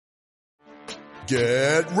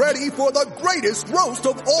Get ready for the greatest roast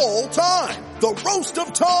of all time. The Roast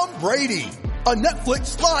of Tom Brady. A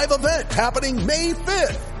Netflix live event happening May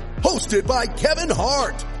 5th. Hosted by Kevin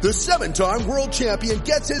Hart. The 7-time world champion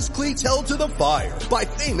gets his cleats held to the fire by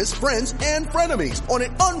famous friends and frenemies on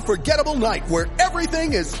an unforgettable night where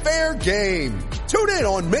everything is fair game. Tune in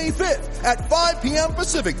on May 5th at 5 p.m.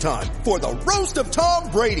 Pacific time for the Roast of Tom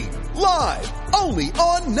Brady. Live only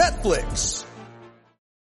on Netflix.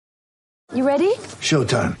 You ready?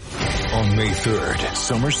 Showtime. On May 3rd,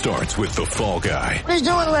 summer starts with The Fall Guy. What are you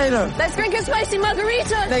doing later? Let's drink a spicy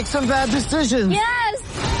margarita. Make some bad decisions.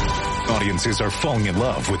 Yes. Audiences are falling in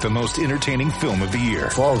love with the most entertaining film of the year.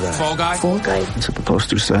 Fall Guy. Fall Guy? Fall Guy. That's what the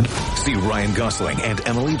poster said. See Ryan Gosling and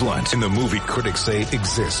Emily Blunt in the movie critics say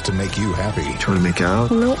exists to make you happy. Trying to make it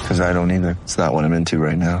out? Nope. Because I don't either. It's not what I'm into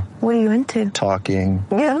right now. What are you into? Talking.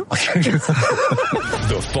 Yeah.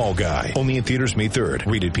 The Fall Guy. Only in theaters May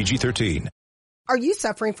 3rd. Rated PG-13. Are you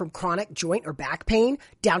suffering from chronic joint or back pain?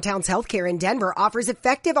 Downtown's Healthcare in Denver offers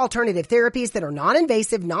effective alternative therapies that are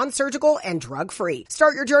non-invasive, non-surgical, and drug-free.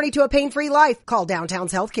 Start your journey to a pain-free life. Call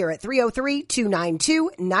Downtown's Healthcare at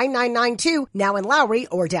 303-292-9992, now in Lowry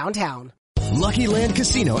or downtown. Lucky Land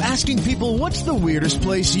Casino, asking people, what's the weirdest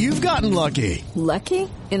place you've gotten lucky? Lucky?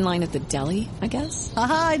 In line at the deli, I guess?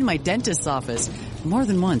 Aha, in my dentist's office. More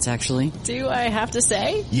than once, actually. Do I have to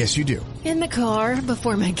say? Yes, you do. In the car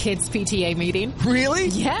before my kids' PTA meeting. Really?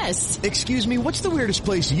 Yes. Excuse me, what's the weirdest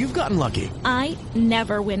place you've gotten lucky? I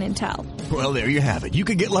never win and tell. Well, there you have it. You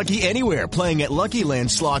can get lucky anywhere, playing at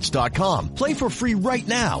LuckyLandSlots.com. Play for free right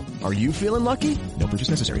now. Are you feeling lucky? No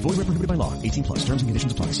purchase necessary. Void where prohibited by law. 18 plus. Terms and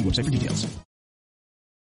conditions apply. See website for details.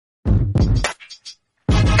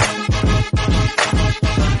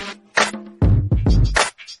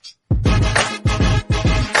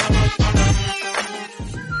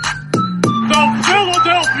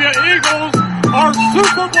 Philadelphia Eagles are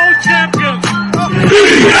Super Bowl champions.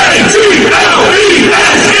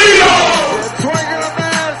 E-A-G-L-E-S Eagles! Swinging a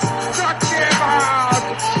miss, struck him out.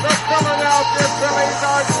 The Philadelphia Phillies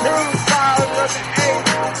are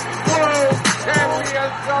 2008 World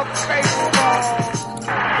Champions of Baseball.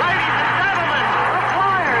 Ladies and gentlemen, the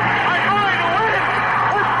Flyers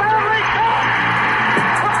are going to win the Stanley Cup. The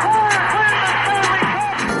Flyers win the Stanley Cup for the lead.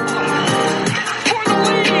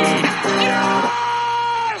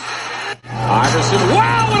 Iverson,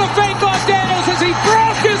 wow, what a fake off Daniels as he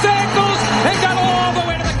broke his ankles and got all the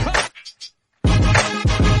way to the cup.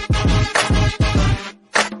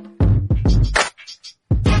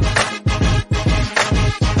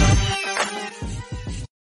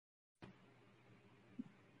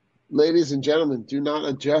 Ladies and gentlemen, do not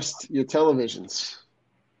adjust your televisions,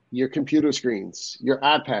 your computer screens, your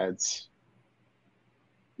iPads.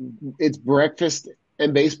 It's breakfast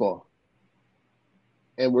and baseball.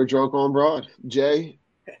 And we're drunk on broad. Jay,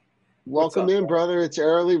 welcome in, brother. It's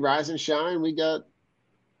early, rise and shine. We got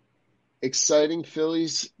exciting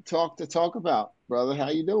Phillies talk to talk about. Brother, how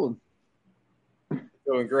you doing?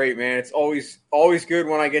 Doing great, man. It's always good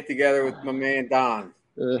when I get together with my man Don.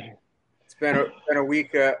 It's been a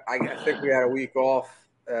week. I think we had a week off.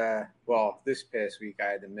 This past week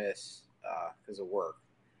I had to miss because of work.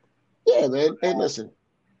 Yeah, man. Hey, listen.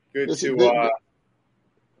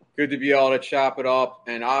 Good to be able to chop it up,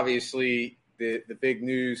 and obviously the big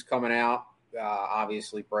news coming out.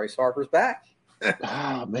 Obviously, Bryce Harper's back.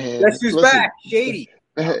 Oh man, guess who's back? Shady.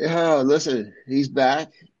 Listen, he's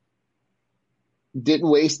back. Didn't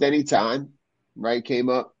waste any time. Right, came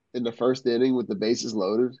up in the first inning with the bases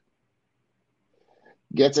loaded.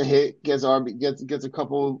 Gets a hit, gets a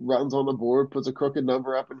couple runs on the board, puts a crooked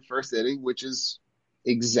number up in the first inning, which is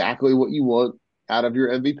exactly what you want out of your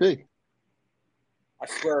MVP. I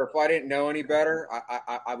swear, if I didn't know any better,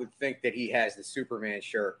 I would think that he has the Superman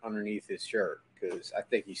shirt underneath his shirt because I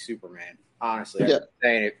think he's Superman. Honestly, yeah. I've been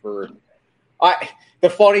saying it for. The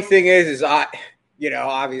funny thing is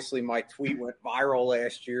obviously my tweet went viral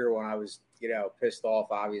last year when I was, pissed off.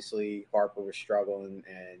 Obviously, Harper was struggling,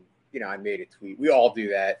 and I made a tweet. We all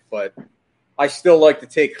do that, but I still like to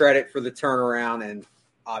take credit for the turnaround, and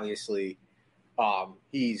obviously,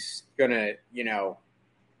 he's gonna,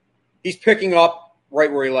 he's picking up right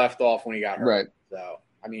where he left off when he got hurt. Right. So,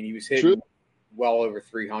 he was hitting well over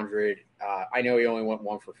 300. I know he only went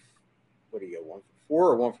 1 for 4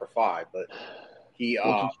 or 1 for 5, but he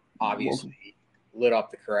obviously lit up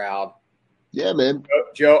the crowd. Yeah, man.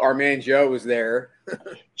 Our man Joe was there.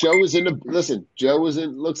 Joe was in the looks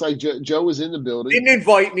like Joe was in the building. Didn't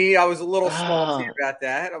invite me. I was a little salty about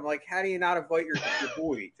that. I'm like, how do you not invite your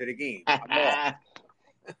boy to the game?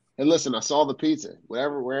 And listen, I saw the pizza.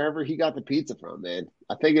 Wherever he got the pizza from, man.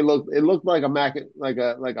 I think it looked like a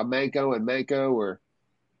Manco and Manco or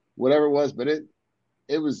whatever it was, but it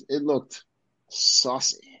looked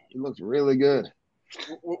saucy. It looked really good.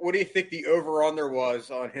 What do you think the over/under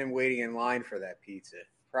was on him waiting in line for that pizza?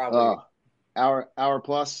 Probably hour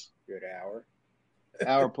plus. Good hour.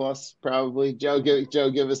 Hour plus, probably. Joe,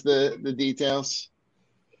 give us the details.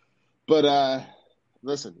 But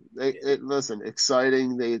listen,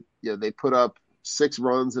 exciting. They put up 6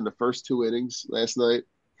 runs in the first 2 innings last night.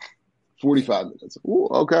 45 minutes. Ooh,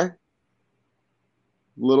 okay.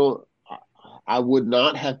 I would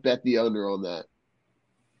not have bet the under on that.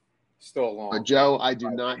 Still long. But Joe, I do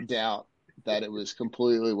not doubt that it was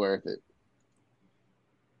completely worth it.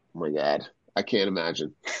 Oh my God, I can't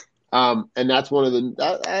imagine. And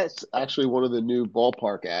that's actually one of the new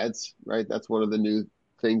ballpark ads, right? That's one of the new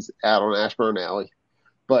things out on Ashburn Alley.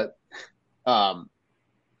 But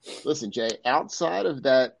listen, Jay, outside of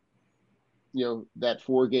that, that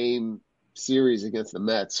 4-game series against the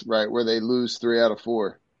Mets, right, where they lose 3 out of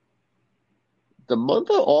 4, the month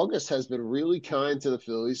of August has been really kind to the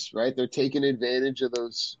Phillies, right? They're taking advantage of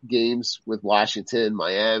those games with Washington,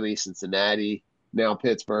 Miami, Cincinnati, now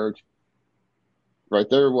Pittsburgh. Right,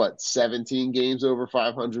 they're 17 games over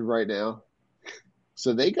 500 right now.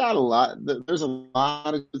 So they got a lot. There's a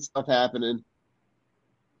lot of good stuff happening.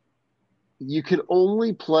 You can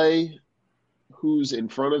only play who's in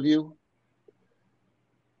front of you.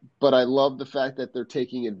 But I love the fact that they're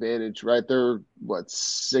taking advantage, right? They're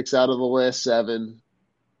 6 out of the last 7.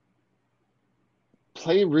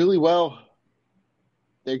 Playing really well.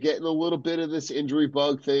 They're getting a little bit of this injury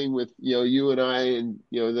bug thing with, you and I and,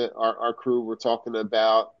 our crew were talking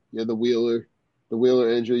about, the Wheeler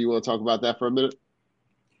injury. You want to talk about that for a minute?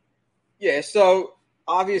 Yeah. So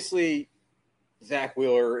obviously Zach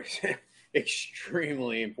Wheeler is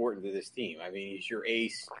extremely important to this team. I mean, he's your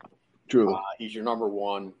ace. Truly. He's your number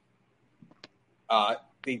 1.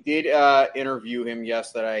 They did interview him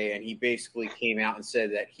yesterday, and he basically came out and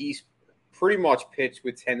said that he's pretty much pitched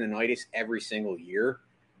with tendonitis every single year.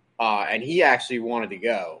 And he actually wanted to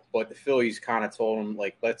go, but the Phillies kind of told him,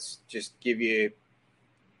 let's just give you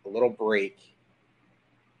a little break,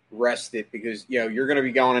 rest it, because, you're going to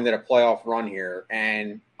be going into the playoff run here.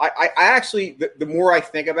 And I actually, the more I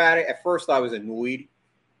think about it, at first I was annoyed,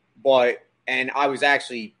 and I was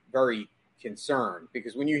actually very concerned,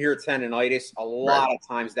 because when you hear tendonitis, a lot of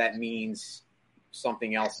times that means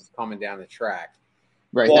something else is coming down the track.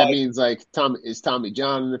 Right, that means is Tommy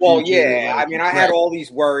John in the future? Well, yeah, I mean, I had all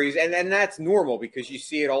these worries, and that's normal because you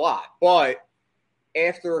see it a lot. But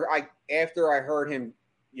after I heard him,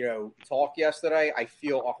 talk yesterday, I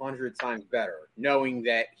feel 100 times better, knowing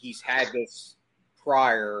that he's had this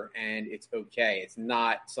prior and it's okay. It's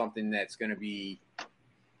not something that's going to be,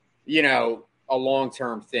 a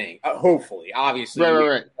long-term thing. Hopefully, obviously.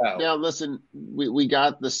 Right. Now, listen, we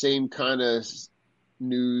got the same kind of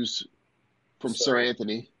news from Sir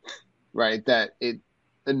Anthony, right? That it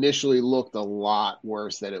initially looked a lot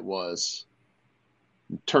worse than it was.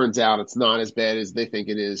 Turns out it's not as bad as they think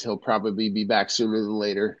it is. He'll probably be back sooner than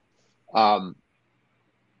later. To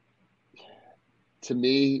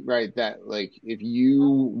me, right, that if you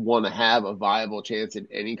want to have a viable chance in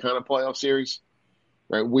any kind of playoff series,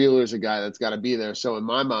 right, Wheeler's a guy that's got to be there. So in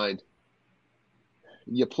my mind,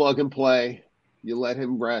 you plug and play, you let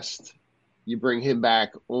him rest. You bring him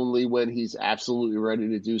back only when he's absolutely ready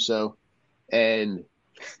to do so. And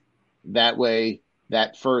that way,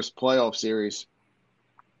 that first playoff series,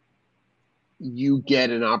 you get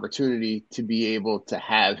an opportunity to be able to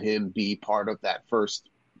have him be part of that first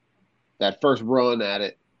run at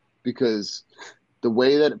it. Because the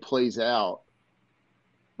way that it plays out,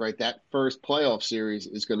 right, that first playoff series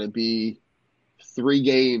is going to be 3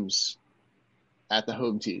 games at the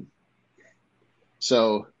home team.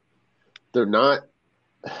 So they're not.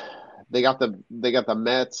 They got the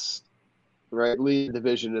Mets, right, lead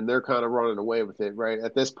division, and they're kind of running away with it, right?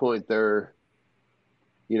 At this point, they're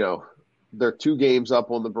 2 games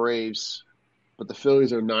up on the Braves, but the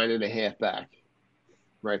Phillies are 9.5 back,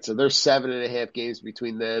 right? So there's 7.5 games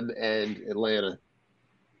between them and Atlanta.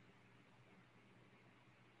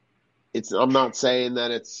 I'm not saying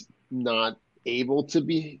that it's not able to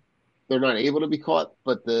be. They're not able to be caught,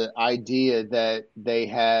 but the idea that they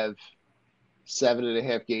have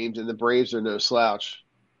 7.5 games, and the Braves are no slouch.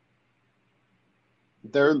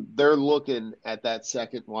 They're looking at that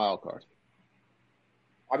second wild card.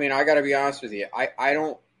 I mean, I got to be honest with you. I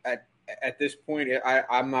don't at this point.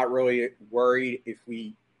 I'm not really worried if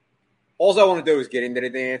we. All I want to do is get into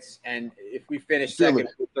the dance, and if we finish second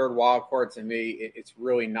or third wild card, to me, it's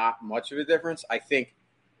really not much of a difference. I think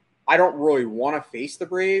I don't really want to face the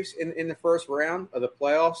Braves in the first round of the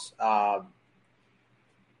playoffs.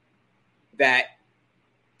 That,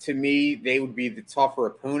 to me, they would be the tougher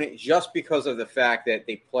opponent just because of the fact that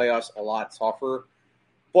they play us a lot tougher.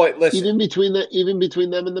 But listen, even between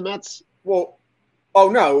them and the Mets. Well, oh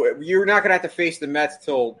no, you're not going to have to face the Mets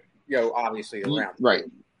till obviously the round. Right.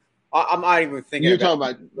 I'm not even thinking. You're talking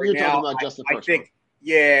about just the first one.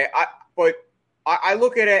 Yeah, but I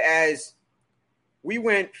look at it as we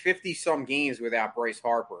went 50-some games without Bryce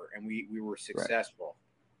Harper, and we were successful.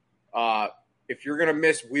 Right. If you're going to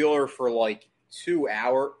miss Wheeler for like 2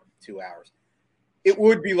 hours, it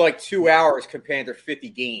would be like 2 hours compared to 50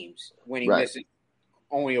 games when he misses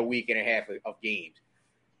only a week and a half of games.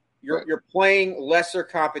 You're playing lesser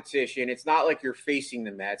competition. It's not like you're facing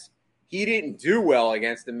the Mets. He didn't do well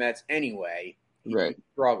against the Mets anyway. He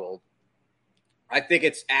struggled. I think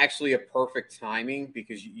it's actually a perfect timing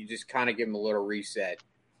because you just kind of give him a little reset.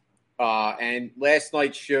 And last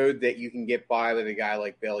night showed that you can get by with a guy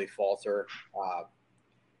like Bailey Falter.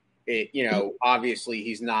 Obviously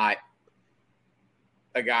he's not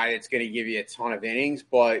a guy that's going to give you a ton of innings,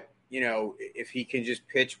 but if he can just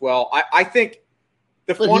pitch well, I think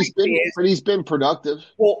he's been productive.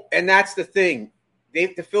 Well, and that's the thing. The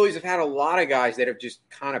Phillies have had a lot of guys that have just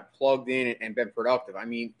kind of plugged in and been productive. I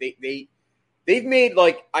mean, they've made,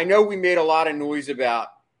 like, I know we made a lot of noise about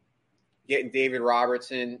getting David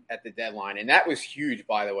Robertson at the deadline, and that was huge,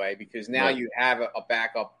 by the way, because now you have a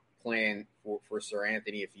backup plan for Sir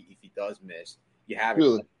Anthony if he does miss. You have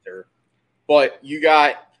it there. But you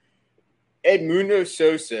got Edmundo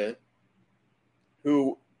Sosa,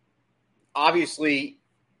 who obviously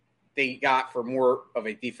they got for more of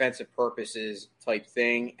a defensive purposes type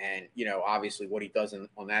thing, and obviously what he does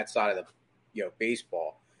on that side of the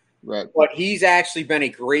baseball. Right. But he's actually been a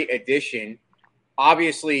great addition.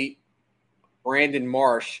 Obviously, Brandon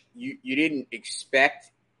Marsh, you didn't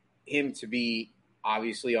expect him to be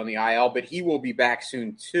obviously on the IL, but he will be back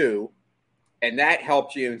soon too, and that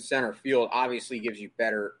helps you in center field. Obviously, gives you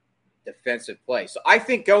better defensive play. So I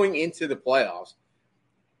think going into the playoffs,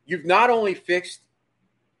 you've not only fixed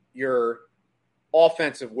your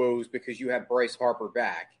offensive woes because you have Bryce Harper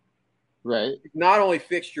back. Right. You've not only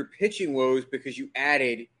fixed your pitching woes because you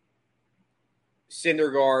added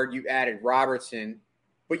Syndergaard, you added Robertson,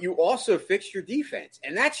 but you also fixed your defense.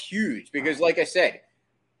 And that's huge because, like I said,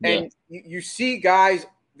 and you see guys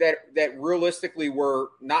that realistically were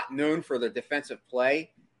not known for their defensive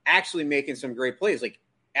play actually making some great plays. Like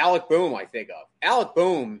Alec Boehm, I think of. Alec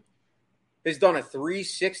Boehm has done a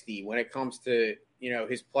 360 when it comes to,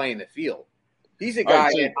 his play in the field. He's a guy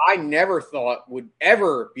that I never thought would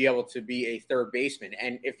ever be able to be a third baseman.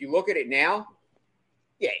 And if you look at it now,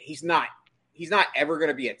 he's not ever going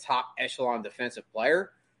to be a top echelon defensive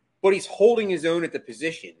player, but he's holding his own at the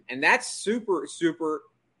position. And that's super, super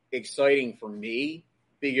exciting for me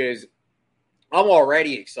because I'm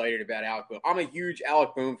already excited about Alec Boehm. I'm a huge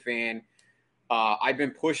Alec Boehm fan. I've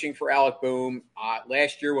been pushing for Alec Boehm.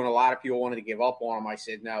 Last year when a lot of people wanted to give up on him, I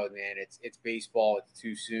said, no, man, it's baseball. It's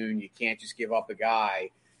too soon. You can't just give up a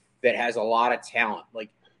guy that has a lot of talent. Like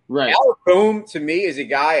Alec Boehm, to me, is a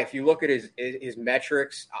guy, if you look at his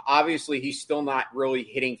metrics, obviously he's still not really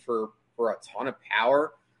hitting for a ton of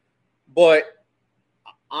power. But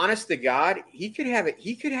honest to God, he could have a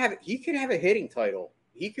hitting title.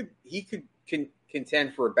 He could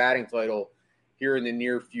contend for a batting title here in the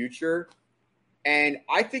near future. And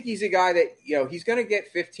I think he's a guy that, he's going to get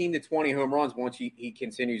 15 to 20 home runs once he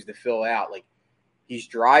continues to fill out. Like, he's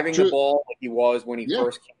driving the ball like he was when he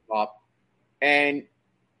first came up. And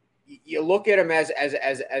you look at him as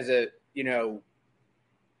a,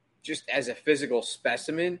 just as a physical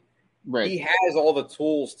specimen. Right. He has all the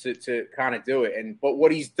tools to kind of do it. But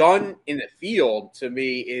what he's done in the field, to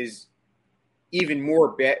me, is even more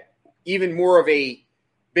of a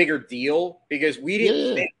bigger deal because we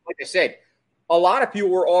didn't think, like I said, a lot of people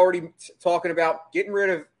were already talking about getting rid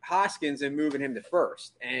of Hoskins and moving him to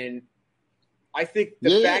first. And I think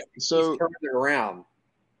the fact that he's turned it around.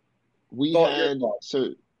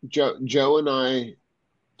 Joe and I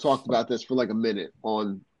talked about this for like a minute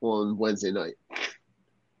on Wednesday night.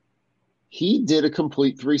 He did a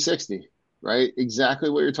complete 360, right? Exactly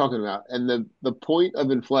what you're talking about. And the point of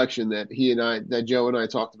inflection that Joe and I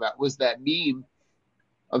talked about was that meme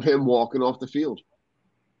of him walking off the field.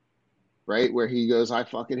 Right, where he goes, I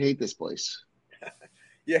fucking hate this place.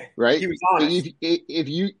 Right. He was honest. If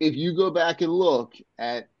you go back and look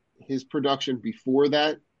at his production before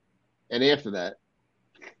that and after that,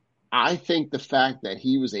 I think the fact that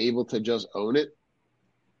he was able to just own it,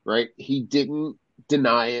 right? He didn't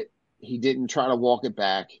deny it. He didn't try to walk it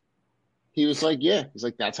back. he was like, yeah, he's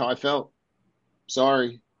like, that's how I felt.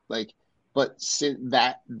 Sorry. Like, but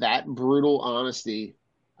that brutal honesty,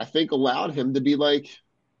 I think allowed him to be like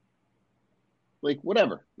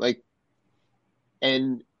whatever. Like,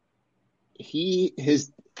 and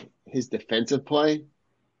his defensive play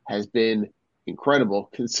has been incredible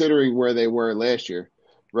considering where they were last year,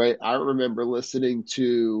 right? I remember listening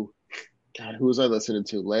to, God, who was I listening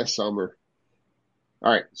to last summer?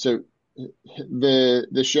 All right, so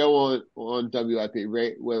the show on WIP,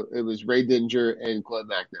 it was Ray Didinger and Glenn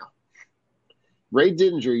Macnow. Ray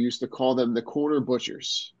Didinger used to call them the corner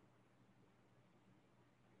butchers,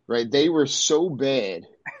 right? They were so bad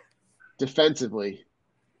defensively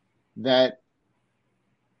that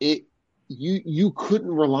you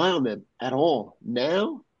couldn't rely on them at all.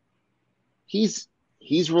 Now he's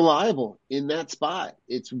reliable in that spot.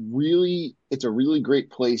 It's a really great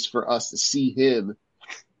place for us to see him.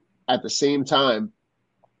 At the same time,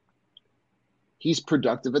 he's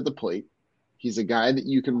productive at the plate. He's a guy that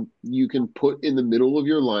you can put in the middle of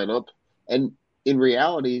your lineup. And in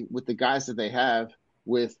reality, with the guys that they have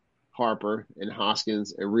with Harper and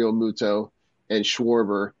Hoskins and Real Muto and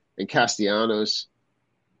Schwarber and Castellanos,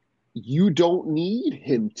 you don't need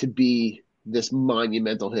him to be this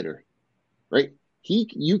monumental hitter, right?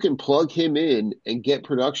 You can plug him in and get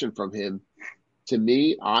production from him. To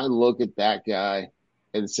me, I look at that guy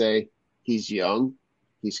and say, he's young,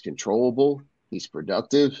 he's controllable, he's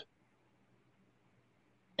productive.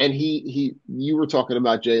 And you were talking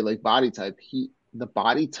about, Jay, like body type. The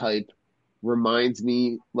body type reminds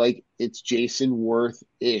me like it's Jason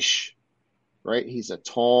Worth-ish, right? He's a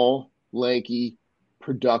tall, lanky,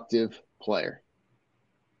 productive player.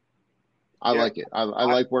 I like it. I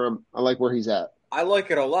like where he's at. I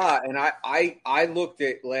like it a lot. And I looked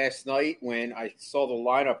at last night when I saw the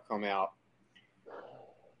lineup come out.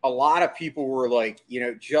 A lot of people were like,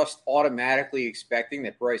 just automatically expecting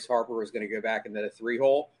that Bryce Harper was going to go back into the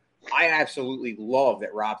 3-hole. I absolutely love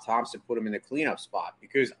that Rob Thompson put him in the cleanup spot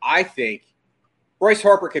because I think Bryce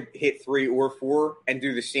Harper could hit 3 or 4 and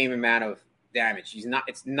do the same amount of damage.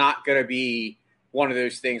 It's not going to be one of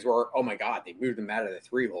those things where, oh my God, they moved him out of the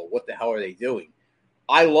 3-hole. What the hell are they doing?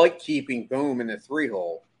 I like keeping Boom in the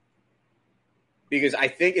 3-hole. Because I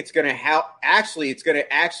think it's going to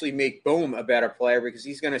actually make Boom a better player because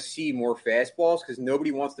he's going to see more fastballs because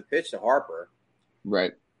nobody wants to pitch to Harper.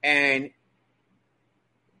 Right. And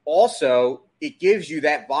also, it gives you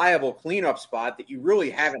that viable cleanup spot that you really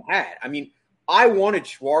haven't had. I mean, I wanted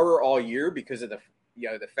Schwarber all year because of the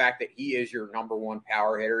fact that he is your number one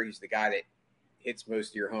power hitter. He's the guy that hits most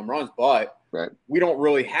of your home runs, but we don't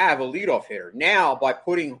really have a leadoff hitter. Now, by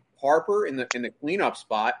putting Harper in the cleanup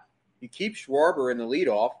spot, you keep Schwarber in the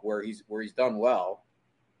leadoff where he's done well,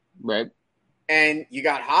 right? And you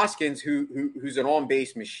got Hoskins who's an on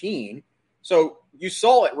base machine. So you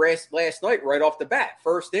saw it last night right off the bat.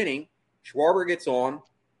 First inning, Schwarber gets on.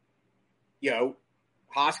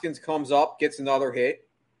 Hoskins comes up, gets another hit.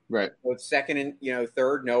 Right. So it's second and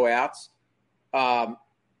third, no outs.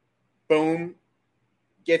 Boom,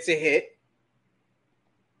 gets a hit.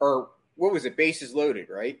 Or what was it? Bases loaded,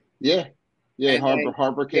 right? Yeah. Yeah,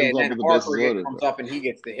 Harper comes up with the bases loaded. Comes up and he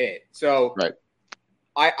gets the hit. So right.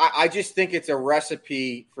 I just think it's a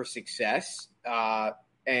recipe for success.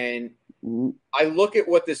 And I look at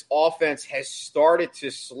what this offense has started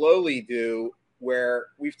to slowly do where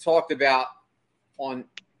we've talked about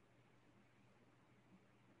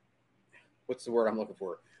what's the word I'm looking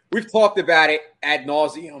for? We've talked about it ad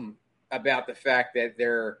nauseum about the fact that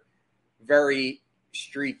they're very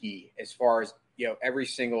streaky as far as every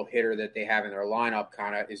single hitter that they have in their lineup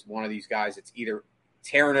kind of is one of these guys that's either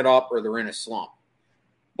tearing it up or they're in a slump.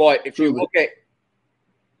 But if you look at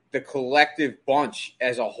the collective bunch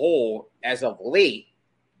as a whole, as of late,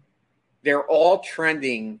 they're all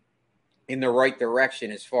trending in the right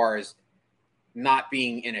direction as far as not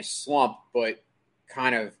being in a slump, but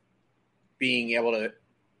kind of being able to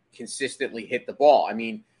consistently hit the ball. I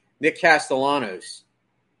mean, Nick Castellanos,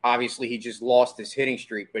 obviously he just lost his hitting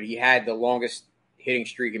streak, but he had the longest hitting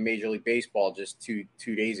streak in Major League Baseball just two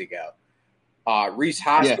days ago. Rhys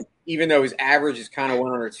Hoskins, even though his average is kind of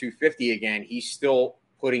went under 250 again, he's still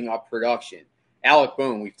putting up production. Alec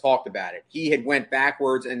Bohm, we've talked about it. He had went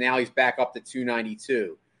backwards, and now he's back up to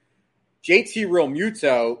 292. JT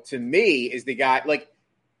Realmuto, to me, is the guy. Like,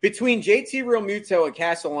 between JT Realmuto and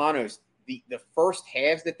Castellanos, the first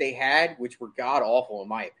halves that they had, which were god-awful in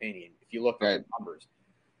my opinion, if you look at the numbers.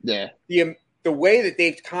 Yeah. The way that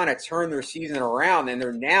they've kind of turned their season around, and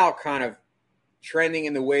they're now kind of trending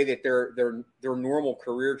in the way that their normal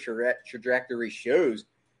career trajectory shows.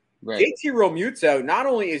 Right. JT Realmuto, not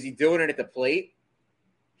only is he doing it at the plate,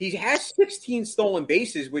 he has 16 stolen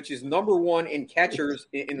bases, which is number one in catchers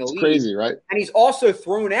in the league. Crazy, right? And he's also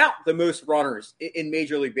thrown out the most runners in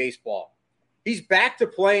Major League Baseball. He's back to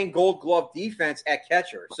playing Gold Glove defense at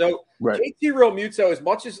catcher. So JT Realmuto, as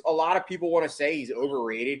much as a lot of people want to say he's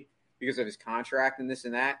overrated because of his contract and this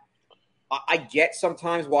and that, I get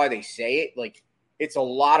sometimes why they say it. Like, it's a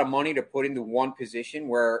lot of money to put into one position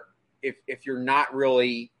where if you're not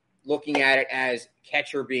really looking at it as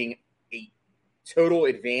catcher being a total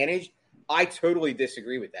advantage, I totally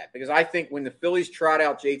disagree with that. Because I think when the Phillies trot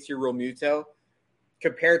out JT Realmuto,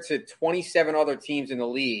 compared to 27 other teams in the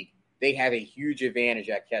league, they have a huge advantage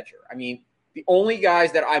at catcher. I mean, the only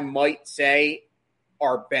guys that I might say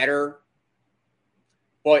are better,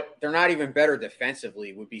 but they're not even better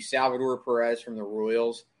defensively, would be Salvador Perez from the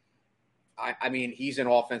Royals. I mean, he's an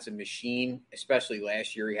offensive machine, especially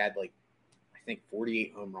last year. He had, I think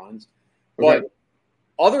 48 home runs. But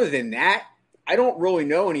other than that, I don't really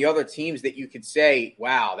know any other teams that you could say,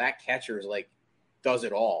 wow, that catcher is does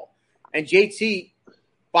it all. And JT,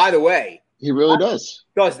 by the way, he really does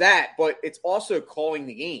that, but it's also calling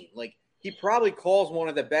the game. He probably calls one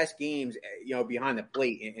of the best games, behind the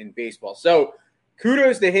plate in baseball. So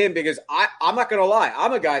kudos to him, because I'm not going to lie.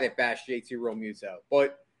 I'm a guy that bashed JT Realmuto,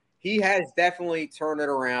 but he has definitely turned it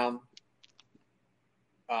around.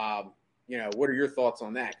 What are your thoughts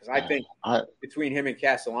on that? Because I think between him and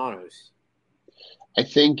Castellanos, I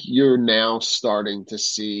think you're now starting to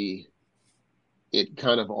see it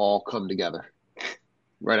kind of all come together,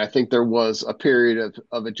 right? I think there was a period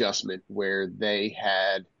of adjustment where they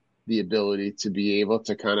had the ability to be able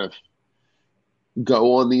to kind of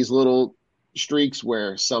go on these little streaks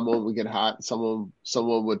where someone would get hot, someone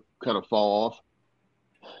would kind of fall off.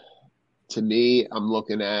 To me, I'm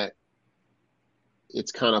looking at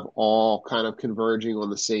it's kind of all kind of converging on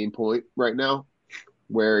the same point right now,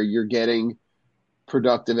 where you're getting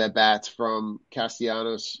productive at bats from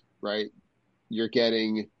Castellanos, right? You're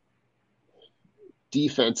getting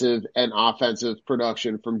defensive and offensive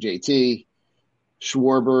production from JT.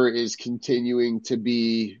 Schwarber is continuing to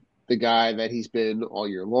be the guy that he's been all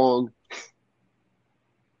year long.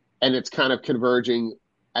 And it's kind of converging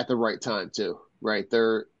at the right time too, right?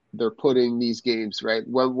 They're putting these games, right?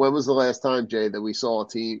 When was the last time, Jay, that we saw a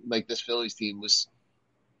team like this Phillies team was,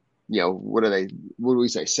 what do we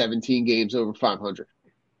say? 17 games over 500.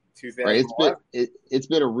 Right? It's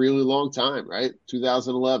been a really long time, right?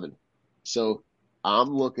 2011. So I'm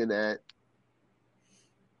looking at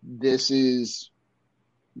this is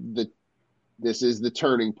the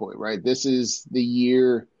turning point, right? This is the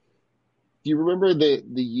year. Do you remember the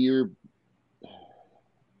year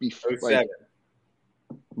before? 07.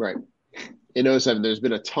 Right. In 07, there's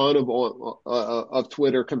been a ton of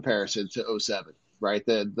Twitter comparison to 07, right?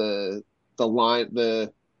 The line,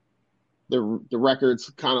 the records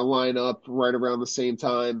kind of line up right around the same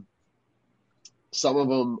time. Some of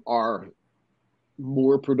them are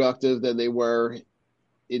more productive than they were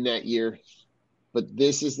in that year. But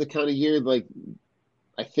this is the kind of year,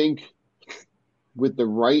 I think with the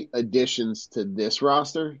right additions to this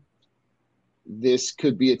roster, this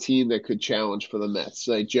could be a team that could challenge for the Mets.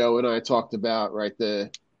 Like Joe and I talked about, right,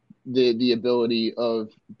 the ability of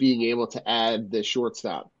being able to add the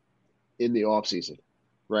shortstop in the offseason,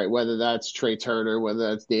 right? Whether that's Trey Turner,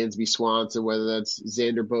 whether that's Dansby Swanson, whether that's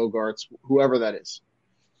Xander Bogaerts, whoever that is,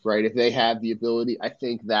 right? If they have the ability, I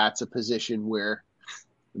think that's a position where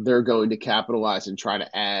they're going to capitalize and try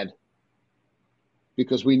to add,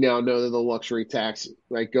 because we now know that the luxury tax,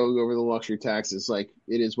 right, going over the luxury tax is it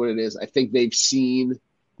is what it is. I think they've seen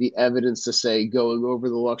the evidence to say going over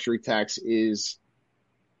the luxury tax is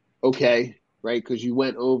okay, right? Because you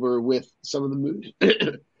went over with some of the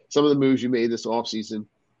moves you made this offseason,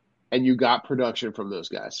 and you got production from those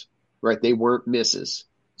guys, right? They weren't misses.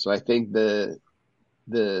 So I think the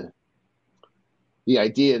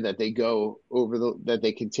idea that they go over that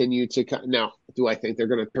they continue to now, do I think they're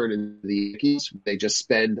going to turn into the Yankees? They just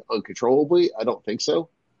spend uncontrollably? I don't think so.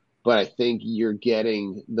 But I think you're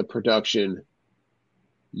getting the production.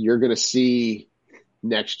 You're going to see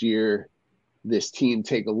next year this team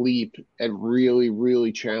take a leap and really,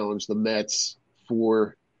 really challenge the Mets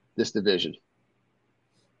for this division.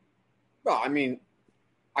 Well, I mean,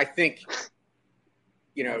 I think,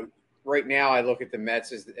 right now I look at the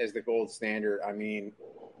Mets as the gold standard. I mean,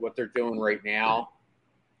 what they're doing right now,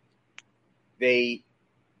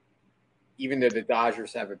 even though the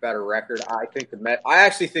Dodgers have a better record, I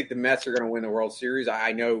actually think the Mets are going to win the World Series.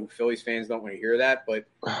 I know Phillies fans don't want to hear that, but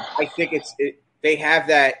I think they have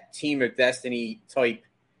that team of destiny type.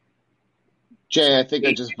 Jay, I think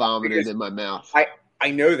I just vomited in my mouth. I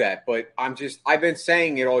know that, but I've been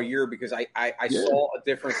saying it all year because I Yeah. saw a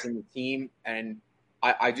difference in the team, and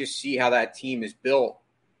I just see how that team is built.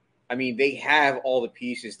 I mean, they have all the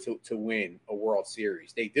pieces to win a World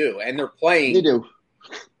Series. They do. And they're playing. They do.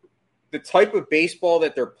 The type of baseball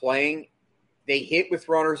that they're playing, they hit with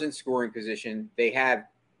runners in scoring position. They have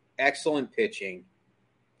excellent pitching.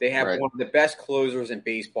 They have Right. one of the best closers in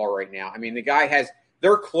baseball right now. I mean,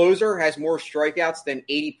 their closer has more strikeouts than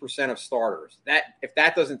 80% of starters. If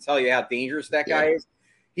that doesn't tell you how dangerous that guy is,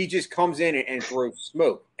 he just comes in and throws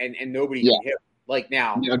smoke, and nobody can hit him. Like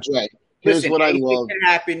now, Jay, here's what I love. Can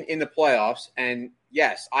happen in the playoffs, and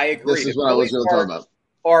yes, I agree. This is what I was going to talk about.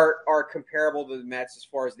 Are comparable to the Mets as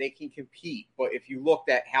far as they can compete. But if you looked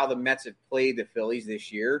at how the Mets have played the Phillies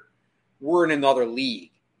this year, we're in another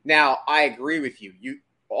league. Now, I agree with you.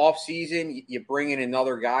 Off season, you bring in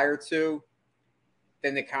another guy or two,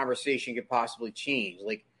 then the conversation could possibly change.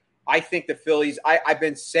 Like, I think the Phillies, I've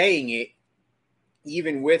been saying it,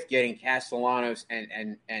 even with getting Castellanos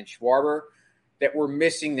and Schwarber, that we're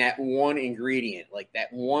missing that one ingredient, like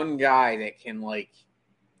that one guy that can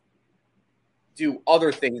do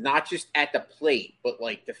other things, not just at the plate, but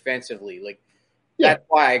defensively. That's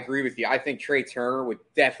why I agree with you. I think Trey Turner would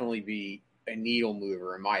definitely be a needle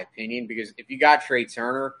mover, in my opinion, because if you got Trey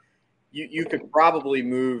Turner, you could probably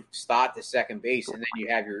move Stott to second base, and then you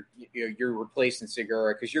have you're replacing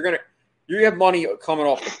Segura because you have money coming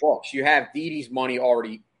off the books. You have Didi's money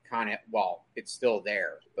already it's still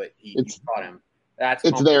there, but he cut him.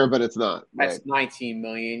 It's there, but it's not. That's $19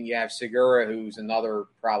 million. You have Segura, who's another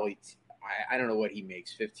probably I don't know what he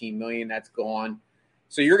makes, $15 million. That's gone.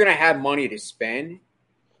 So you're going to have money to spend.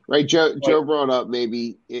 Right. Joe brought up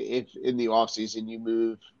maybe if in the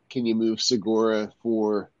offseason can you move Segura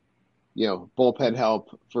for, bullpen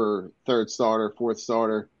help for third starter, fourth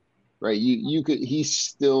starter, right? You could. He's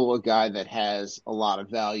still a guy that has a lot of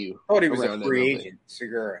value. I thought he was a free agent,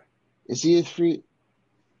 Segura. Is he a free?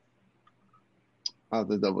 I'll have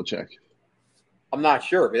to double check. I'm not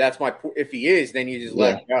sure, but that's my. If he is, then you just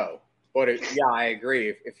let him go. But I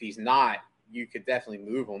agree. If he's not, you could definitely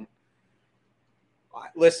move him.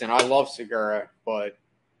 Listen, I love Segura, but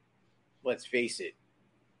let's face it,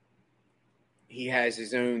 he has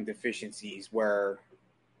his own deficiencies where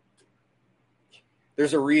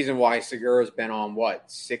there's a reason why Segura's been on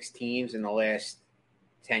 6 teams in the last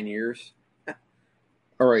 10 years.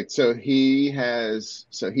 All right, so he's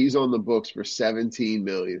on the books for $17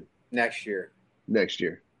 million next year.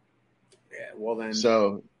 Yeah, well then.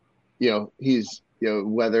 So, he's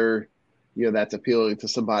whether that's appealing to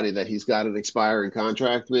somebody that he's got an expiring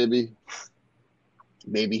contract. Maybe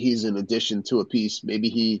he's an addition to a piece. Maybe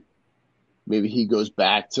he goes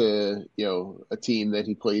back to a team that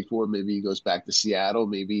he played for. Maybe he goes back to Seattle.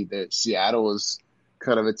 Maybe that Seattle is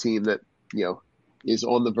kind of a team that is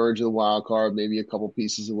on the verge of the wild card, maybe a couple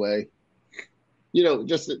pieces away.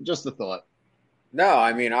 Just a thought. No,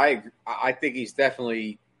 I mean, I think he's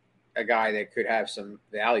definitely a guy that could have some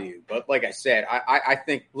value. But like I said, I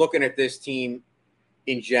think looking at this team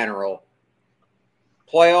in general,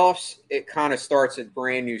 playoffs, it kind of starts a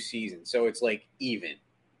brand new season. So it's even.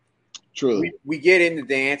 Truly. We get in the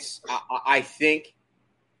dance. I think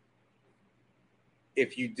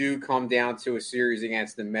if you do come down to a series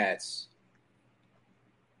against the Mets,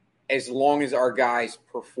 as long as our guys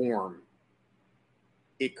perform,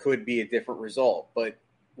 it could be a different result. But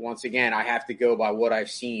once again, I have to go by what I've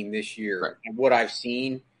seen this year. Right. And what I've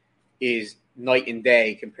seen is night and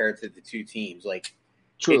day compared to the two teams.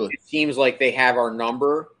 It seems like they have our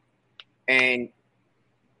number. And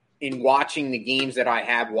in watching the games that I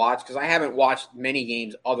have watched, because I haven't watched many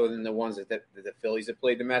games other than the ones that the Phillies have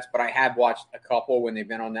played the Mets, but I have watched a couple when they've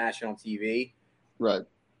been on national TV. Right.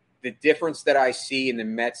 The difference that I see in the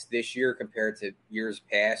Mets this year compared to years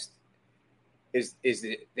past is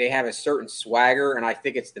that they have a certain swagger, and I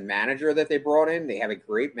think it's the manager that they brought in. They have a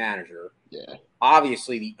great manager. Yeah.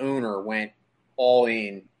 Obviously, the owner went all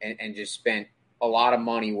in and just spent a lot of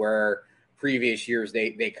money where previous years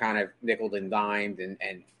they kind of nickeled and dimed and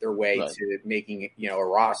their way to making a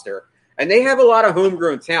roster. And they have a lot of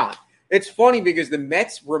homegrown talent. It's funny because the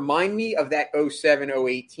Mets remind me of that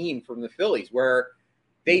 07-08 team from the Phillies where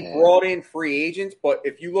they brought in free agents, but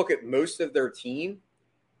if you look at most of their team,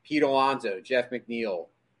 Pete Alonso, Jeff McNeil,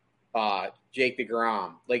 Jake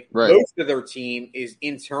DeGrom, most of their team is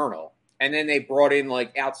internal. And then they brought in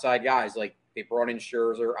outside guys, they brought in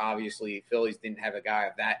Scherzer. Obviously, Phillies didn't have a guy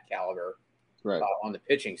of that caliber on the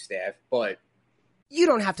pitching staff, but You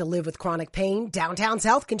don't have to live with chronic pain. Downtown's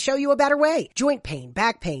Health can show you a better way. Joint pain,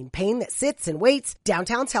 back pain, pain that sits and waits.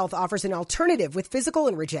 Downtown's Health offers an alternative with physical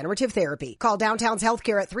and regenerative therapy. Call Downtown's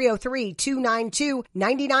Healthcare at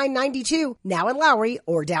 303-292-9992, now in Lowry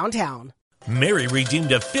or downtown. Mary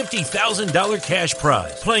redeemed a $50,000 cash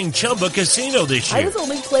prize playing Chumba Casino this year. I was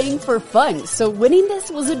only playing for fun, so winning this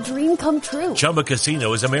was a dream come true. Chumba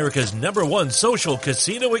Casino is America's #1 social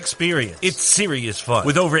casino experience. It's serious fun.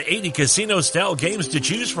 With over 80 casino-style games to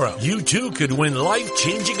choose from, you too could win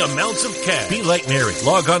life-changing amounts of cash. Be like Mary.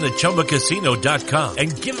 Log on to ChumbaCasino.com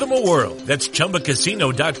and give them a whirl. That's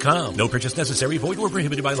ChumbaCasino.com. No purchase necessary. Void where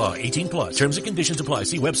prohibited by law. 18+. Terms and conditions apply.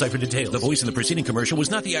 See website for details. The voice in the preceding commercial was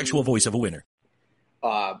not the actual voice of a winner.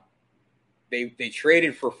 They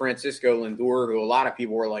traded for Francisco Lindor, who a lot of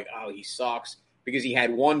people were like, oh, he sucks because he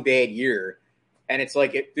had one bad year. And it's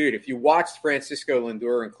like, dude, if you watched Francisco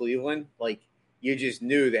Lindor in Cleveland, like you just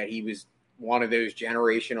knew that he was one of those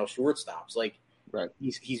generational shortstops. Like right.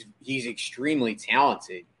 He's extremely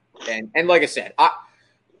talented. And like I said,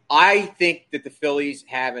 I think that the Phillies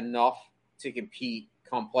have enough to compete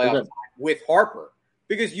come playoff time with Harper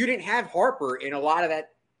because you didn't have Harper in a lot of that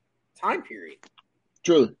time period.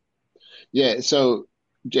 True. Yeah. So,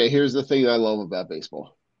 Jay, here's the thing I love about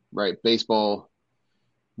baseball, right? Baseball,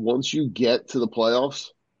 once you get to the playoffs,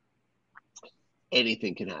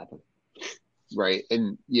 anything can happen, right?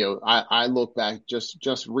 And, you know, I look back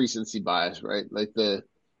just recency bias, right? Like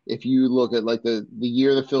if you look at like the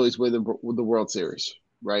year the Phillies win the World Series,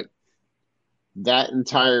 right? That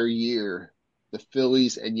entire year, the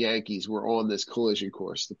Phillies and Yankees were on this collision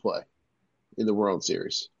course to play in the World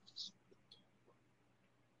Series.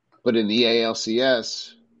 But in the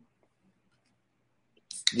ALCS,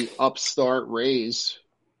 the upstart Rays,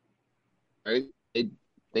 right?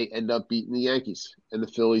 They end up beating the Yankees, and the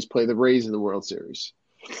Phillies play the Rays in the World Series.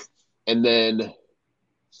 And then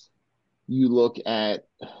you look at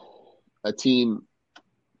a team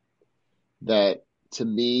that, to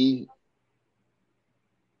me,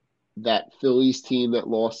 that Phillies team that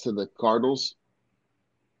lost to the Cardinals,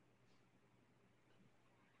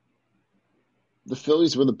 the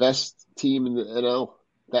Phillies were the best team in the NL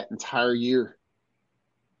that entire year.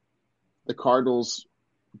 The Cardinals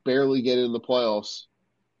barely get in the playoffs,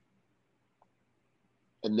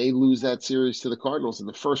 and they lose that series to the Cardinals in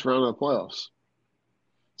the first round of the playoffs.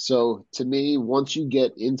 So, to me, once you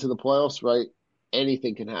get into the playoffs, right,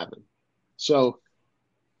 anything can happen. So,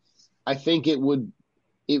 I think it wouldn't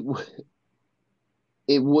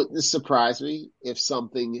surprise me if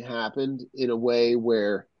something happened in a way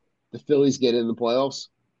where the Phillies get in the playoffs.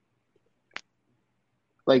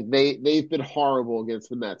 Like they've been horrible against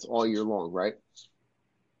the Mets all year long, right?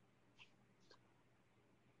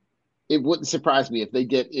 It wouldn't surprise me if they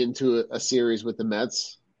get into a series with the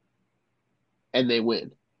Mets and they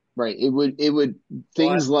win, right? It would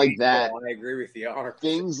things like that. I agree with you. 100%.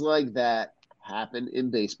 Things like that happen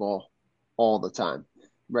in baseball all the time,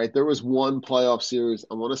 right? There was one playoff series,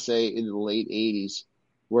 I want to say in the late 80s,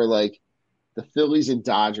 where like the Phillies and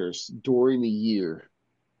Dodgers during the year,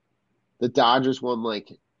 the Dodgers won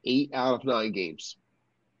like 8 out of 9 games,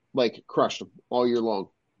 like crushed them all year long.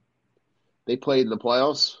 They played in the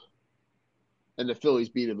playoffs, and the Phillies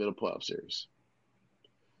beat them in a playoff series.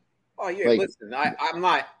 Oh yeah, like, listen,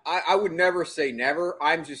 I would never say never.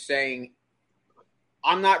 I'm just saying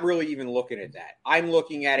I'm not really even looking at that. I'm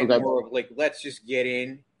looking at it more of like, let's just get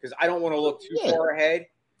in because I don't want to look too far ahead.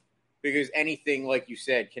 Because anything, like you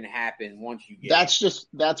said, can happen once you get.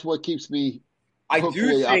 That's what keeps me. I do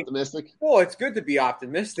think, optimistic. Well, it's good to be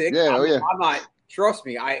optimistic. Yeah, I'm not. Trust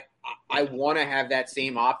me, I want to have that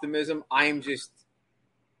same optimism. I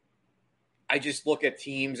just look at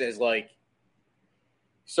teams as like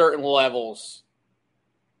certain levels,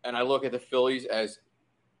 and I look at the Phillies as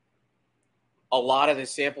a lot of the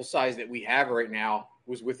sample size that we have right now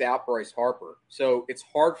was without Bryce Harper. So it's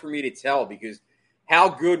hard for me to tell because. How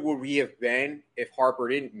good would we have been if Harper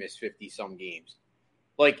didn't miss 50-some games?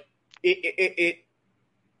 Like,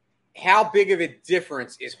 how big of a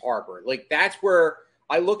difference is Harper? Like, that's where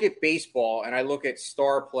I look at baseball and I look at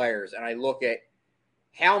star players and I look at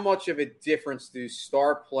how much of a difference do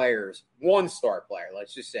star players, one star player,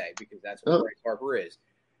 let's just say, because that's what Bryce Harper is,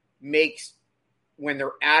 makes when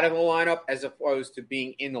they're out of the lineup as opposed to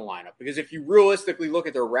being in the lineup. Because if you realistically look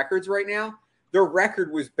at their records right now, their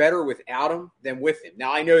record was better without him than with him.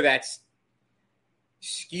 Now, I know that's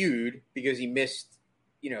skewed because he missed,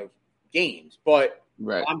 games. But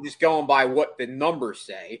I'm just going by what the numbers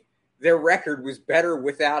say. Their record was better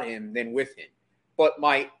without him than with him. But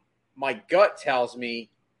my gut tells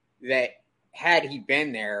me that had he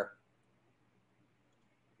been there,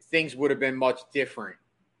 things would have been much different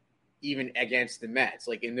even against the Mets,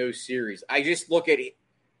 like in those series. I just look at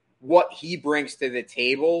what he brings to the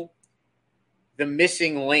table. The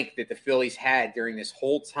missing link that the Phillies had during this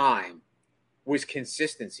whole time was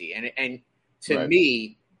consistency. And to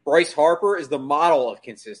me, Bryce Harper is the model of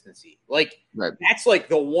consistency. Like, that's like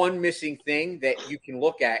the one missing thing that you can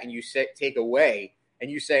look at and you take away and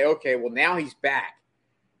you say, okay, well, now he's back.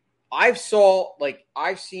 I've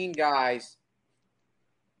seen guys,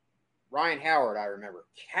 Ryan Howard, I remember,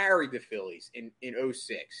 carried the Phillies in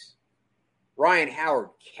 06. Ryan Howard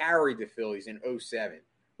carried the Phillies in 07.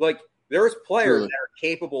 Like, there's players that are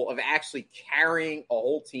capable of actually carrying a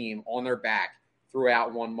whole team on their back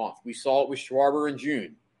throughout 1 month. We saw it with Schwarber in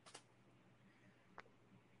June.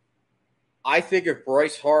 I think if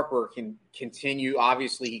Bryce Harper can continue,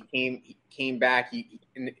 obviously he came back.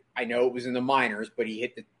 I know it was in the minors, but he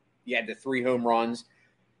had the 3 home runs,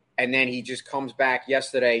 and then he just comes back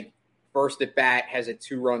yesterday. First at bat, has a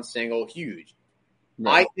 2-run single, huge.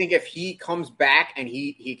 No. I think if he comes back and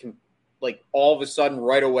he can, like, all of a sudden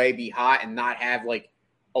right away be hot and not have like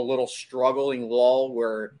a little struggling lull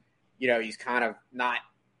where, you know, he's kind of not,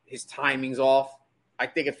 his timing's off. I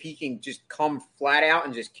think if he can just come flat out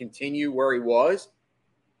and just continue where he was,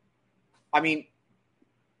 I mean,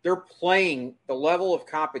 they're playing the level of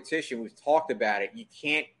competition. We've talked about it. You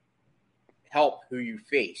can't help who you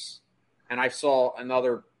face. And I saw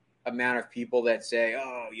another amount of people that say,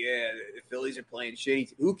 oh, yeah, the Phillies are playing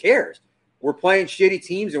shitty. Who cares? We're playing shitty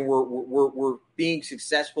teams, and we're being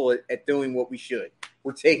successful at doing what we should.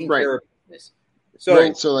 We're taking care of business.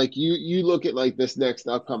 So, so like you look at like this next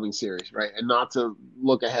upcoming series, right? And not to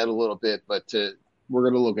look ahead a little bit, but we're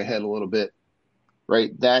going to look ahead a little bit,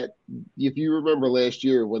 right? That if you remember last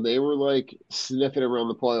year when they were like sniffing around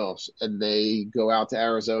the playoffs and they go out to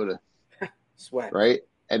Arizona, swept, right?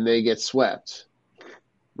 And they get swept,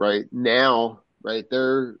 right? Now, right?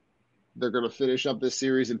 They're going to finish up this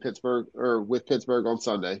series in Pittsburgh or with Pittsburgh on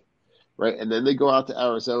Sunday, right? And then they go out to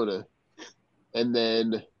Arizona, and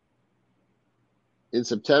then in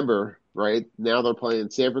September, right, now they're playing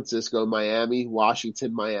San Francisco, Miami,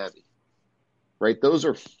 Washington, Miami, right? Those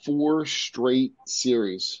are 4 straight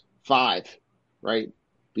series, 5, right,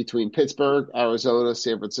 between Pittsburgh, Arizona,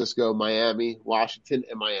 San Francisco, Miami, Washington,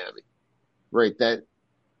 and Miami, right? That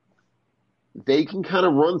they can kind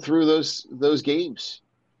of run through those games,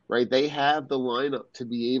 right? They have the lineup to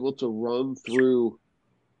be able to run through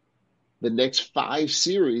the next 5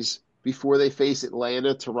 series before they face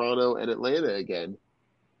Atlanta, Toronto, and Atlanta again,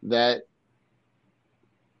 that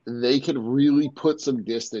they can really put some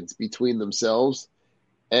distance between themselves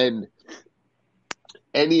and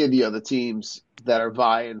any of the other teams that are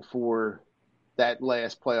vying for that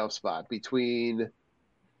last playoff spot between,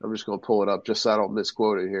 I'm just going to pull it up just so I don't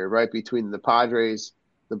misquote it here, right? Between the Padres,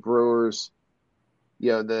 the Brewers,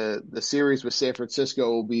 you know, the series with San Francisco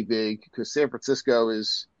will be big because San Francisco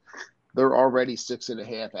they're already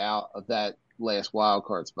 6.5 out of that last wild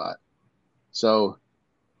card spot. So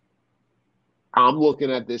I'm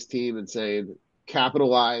looking at this team and saying,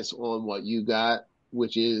 capitalize on what you got,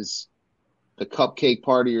 which is the cupcake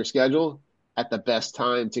part of your schedule at the best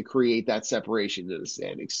time to create that separation in the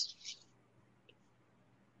standings.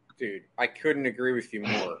 Dude, I couldn't agree with you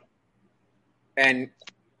more. And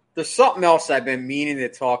there's something else I've been meaning to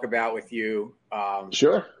talk about with you.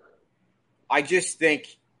 Sure. I just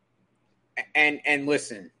think, and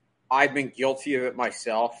listen, I've been guilty of it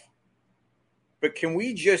myself, but can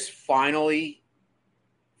we just finally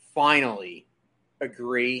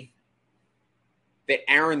agree that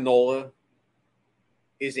Aaron Nola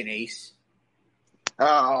is an ace?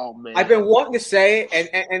 Oh, man. I've been wanting to say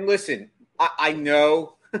it, and listen, I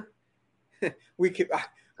know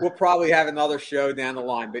we'll probably have another show down the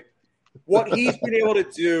line, but what he's been able to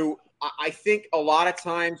do, I think a lot of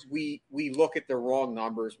times we look at the wrong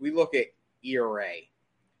numbers. We look at ERA.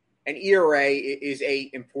 And ERA is a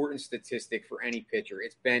important statistic for any pitcher.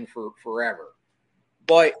 It's been for forever.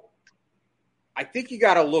 But I think you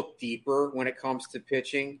got to look deeper when it comes to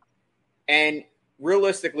pitching. And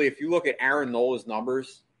realistically, if you look at Aaron Nola's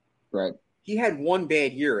numbers, right, he had one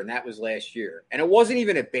bad year, and that was last year. And it wasn't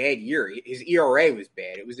even a bad year. His ERA was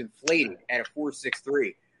bad. It was inflated at a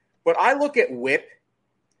 4.63. But I look at WHIP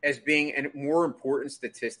as being a more important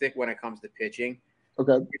statistic when it comes to pitching.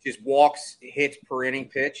 Okay. Which is walks, hits per inning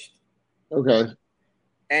pitched. Okay.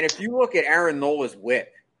 And if you look at Aaron Nola's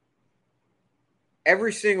WHIP,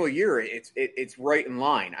 every single year it's right in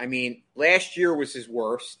line. I mean, last year was his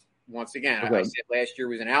worst. Once again, I said last year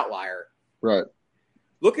was an outlier. Right.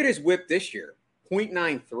 Look at his WHIP this year,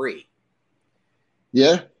 0.93.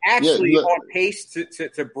 Yeah. actually on pace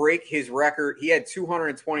to break his record. He had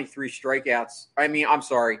 223 strikeouts.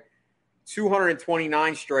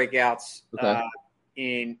 229 strikeouts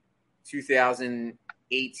in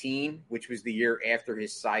 2018, which was the year after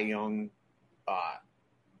his Cy Young,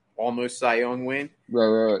 almost Cy Young win.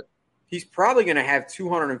 Right. He's probably going to have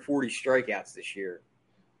 240 strikeouts this year.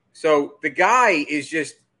 So the guy is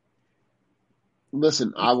just.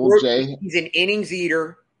 Listen, he's an innings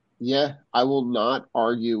eater. Yeah, I will not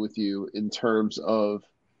argue with you in terms of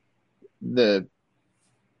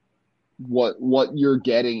what you're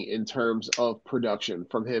getting in terms of production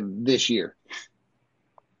from him this year.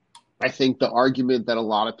 I think the argument that a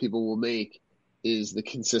lot of people will make is the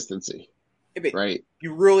consistency, right?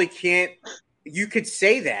 You really can't. You could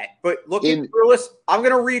say that, but look at Willis. I'm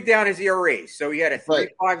going to read down his ERA. So he had a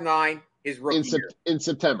 3.59 his rookie year in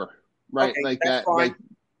September, right? Okay, like that's that, fine.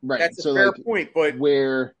 right? That's a fair point, but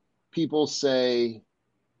where people say,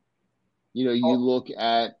 you look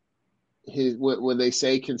at his when they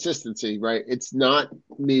say consistency, right? It's not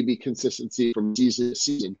maybe consistency from season to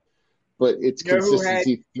season, but it's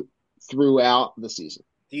consistency throughout the season.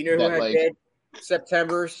 Do you know who had bad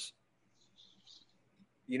Septembers?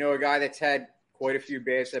 You know a guy that's had quite a few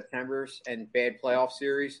bad Septembers and bad playoff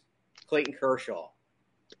series? Clayton Kershaw.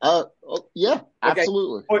 Yeah,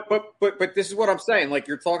 absolutely. But this is what I'm saying. Like,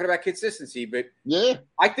 you're talking about consistency, but yeah,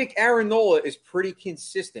 I think Aaron Nola is pretty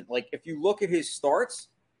consistent. Like, if you look at his starts,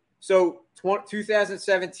 so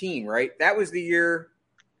 2017, right? That was the year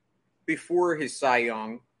before his Cy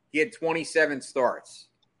Young. He had 27 starts.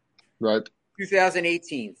 Right.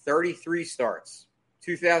 2018, 33 starts.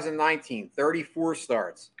 2019, 34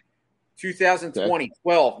 starts. 2020,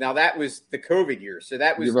 12. Now, that was the COVID year. So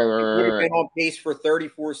that was would have been on pace for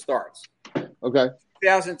 34 starts. Okay.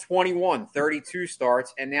 2021, 32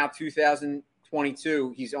 starts. And now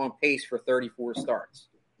 2022, he's on pace for 34 starts.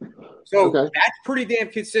 So that's pretty damn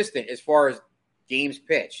consistent as far as games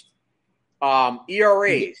pitched.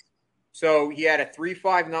 ERAs. So he had a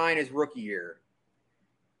 3.59 his rookie year.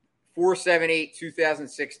 4.78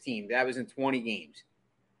 2016. That was in 20 games.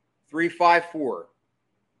 3.54.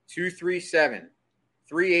 2.37,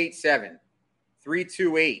 3.87,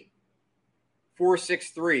 3.28,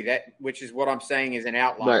 4.63. That, which is what I'm saying is an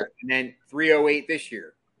outlier, and then 3.08 this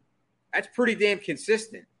year. That's pretty damn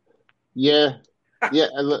consistent. Yeah.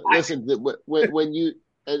 And listen, when you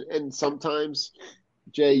and sometimes,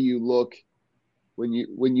 Jay, you look when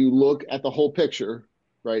you look at the whole picture,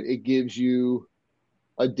 right? It gives you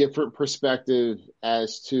a different perspective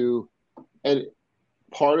as to and.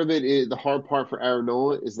 Part of it is the hard part for Aaron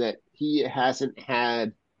Nola is that he hasn't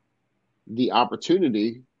had the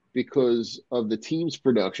opportunity because of the team's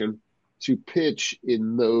production to pitch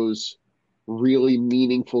in those really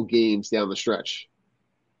meaningful games down the stretch.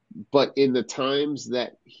 But in the times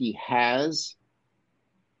that he has,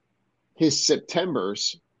 his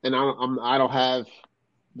Septembers, and I don't have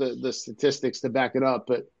the statistics to back it up,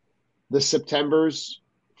 but the Septembers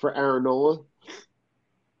for Aaron Nola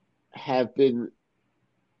have been.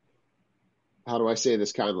 How do I say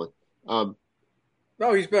this kindly? No,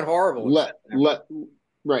 he's been horrible.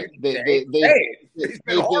 Right. They've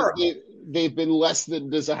been less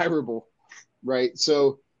than desirable. Right.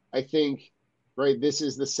 So I think, right, this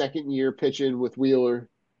is the second year pitching with Wheeler,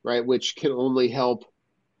 right, which can only help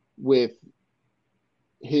with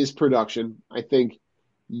his production. I think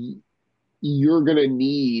you're going to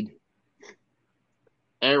need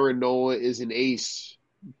Aaron Nola is an ace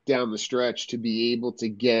down the stretch to be able to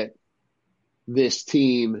get this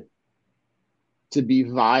team to be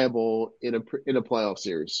viable in a playoff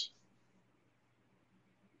series.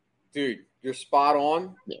 Dude, you're spot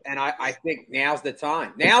on. Yeah. And I think now's the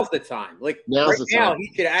time. Like now he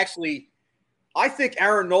could actually – I think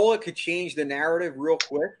Aaron Nola could change the narrative real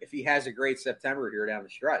quick if he has a great September here down the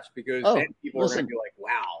stretch because then people are going to be like,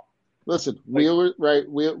 wow. Listen, Wheeler, right,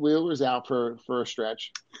 Wheeler's out for a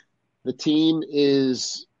stretch. The team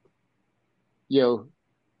is,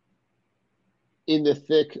 in the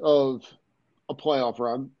thick of a playoff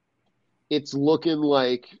run. It's looking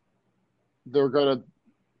like they're going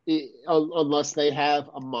to, unless they have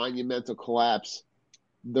a monumental collapse,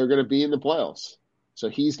 they're going to be in the playoffs. So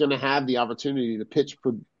he's going to have the opportunity to pitch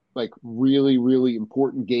for like really, really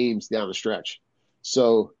important games down the stretch.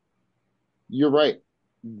 So you're right.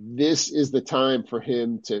 This is the time for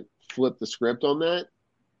him to flip the script on that,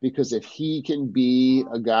 because if he can be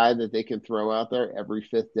a guy that they can throw out there every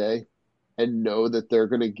fifth day and know that they're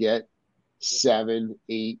going to get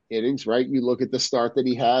 7-8 innings, right? You look at the start that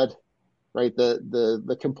he had, right?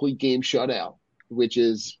 The complete game shutout, which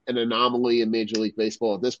is an anomaly in Major League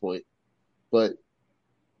Baseball at this point. But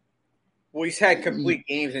Well, he's had complete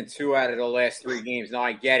games in 2 out of the last 3 games. Now,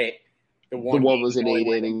 I get it. The one was an 8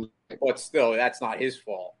 inning. But still, that's not his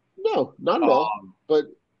fault. No, not at all. But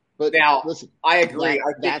now, listen, I agree.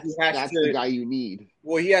 I think that's the guy you need.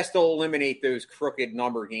 Well, he has to eliminate those crooked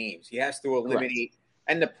number games. He has to eliminate.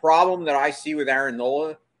 And the problem that I see with Aaron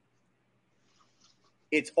Nola,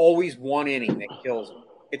 it's always one inning that kills him.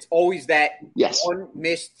 It's always that one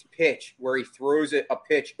missed pitch where he throws a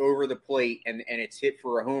pitch over the plate and it's hit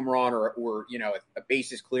for a home run or a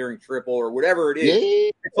bases clearing triple or whatever it is.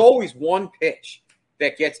 Yeah. It's always one pitch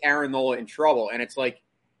that gets Aaron Nola in trouble. And it's like,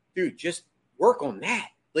 dude, just work on that.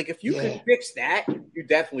 Like, if you could fix that, you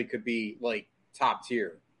definitely could be, like, top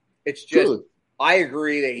tier. It's just, I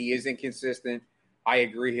agree that he is inconsistent. I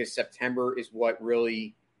agree his September is what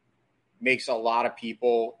really makes a lot of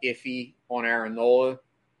people iffy on Aaron Nola.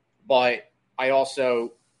 But I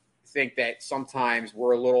also think that sometimes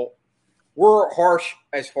we're harsh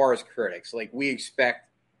as far as critics. Like, we expect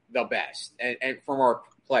the best and from our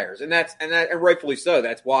players. And rightfully so.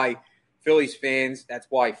 That's why Phillies fans, that's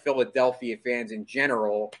why Philadelphia fans in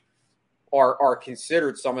general are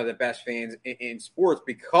considered some of the best fans in sports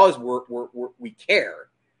because we care.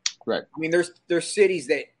 Right. I mean, there's cities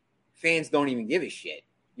that fans don't even give a shit.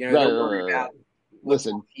 They're worried about what's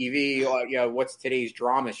on TV, or, what's today's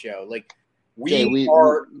drama show. Like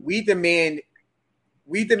we demand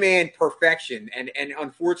perfection, and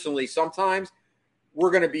unfortunately, sometimes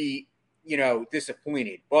we're going to be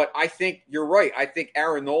disappointed. But I think you're right. I think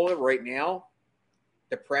Aaron Nola right now,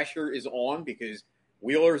 the pressure is on because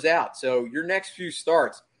Wheeler's out. So your next few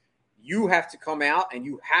starts, you have to come out and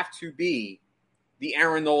you have to be the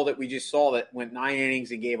Aaron Nola that we just saw that went 9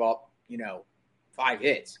 innings and gave up, 5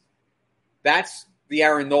 hits. That's the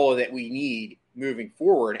Aaron Nola that we need moving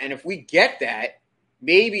forward. And if we get that,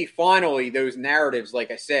 maybe finally those narratives,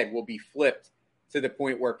 like I said, will be flipped to the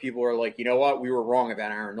point where people are like, you know what, we were wrong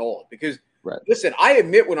about Aaron Nola. Because, listen, I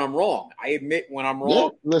admit when I'm wrong. Yeah,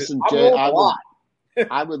 listen, Jay,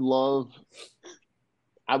 I would love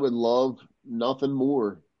nothing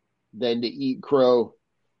more than to eat crow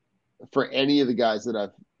for any of the guys that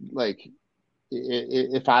I've, like,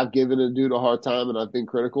 if I've given a dude a hard time and I've been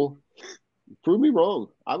critical, prove me wrong.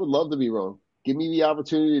 I would love to be wrong. Give me the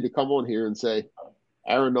opportunity to come on here and say,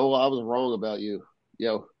 Aaron Nola, I was wrong about you.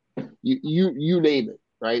 You name it,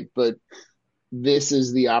 right? But this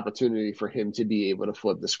is the opportunity for him to be able to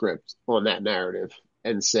flip the script on that narrative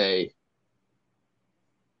and say,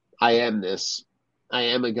 I am this. I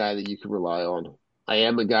am a guy that you can rely on. I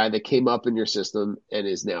am a guy that came up in your system and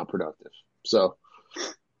is now productive. So,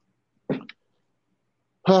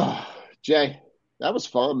 Jay, that was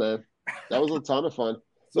fun, man. That was a ton of fun.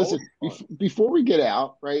 Listen, before we get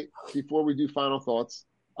out, right, before we do final thoughts,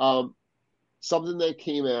 something that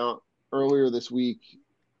came out earlier this week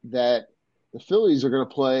that the Phillies are going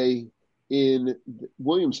to play in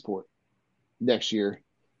Williamsport next year,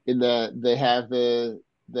 in that they have the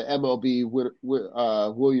MLB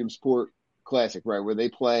Williamsport Classic, right, where they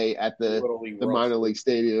play at the minor league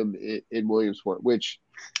stadium in Williamsport, which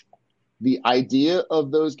the idea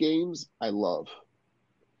of those games I love,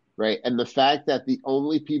 right? And the fact that the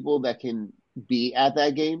only people that can be at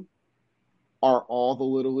that game are all the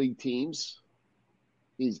little league teams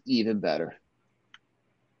is even better.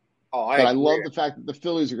 I love the fact that the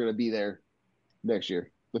Phillies are going to be there next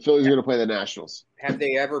year. The Phillies are going to play the Nationals. Have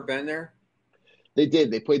they ever been there? They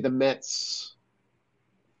did. They played the Mets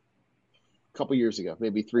a couple years ago,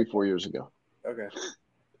 maybe 3-4 years ago. Okay.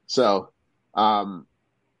 So,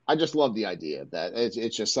 I just love the idea of that.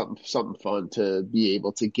 It's just something fun to be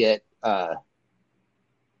able to get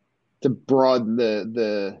to broaden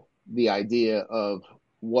the idea of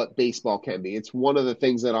what baseball can be. It's one of the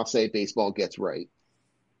things that I'll say baseball gets right.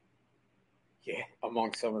 Yeah,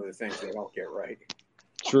 among some of the things they don't get right.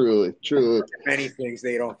 Truly. Many things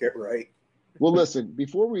they don't get right. Well, listen,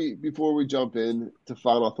 before we jump in to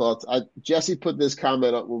final thoughts, Jesse put this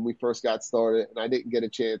comment up when we first got started, and I didn't get a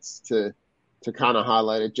chance to kind of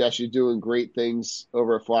highlight it. Jess, you're doing great things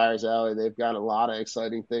over at Flyers Alley. They've got a lot of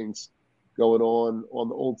exciting things going on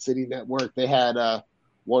the Old City Network. They had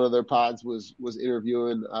one of their pods was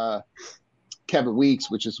interviewing Kevin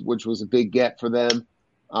Weeks, which was a big get for them.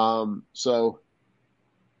 So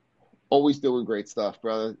always doing great stuff,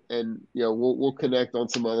 brother. And we'll connect on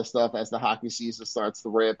some other stuff as the hockey season starts to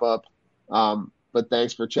ramp up. But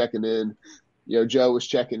thanks for checking in. Joe was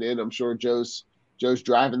checking in. I'm sure Joe's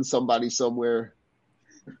driving somebody somewhere.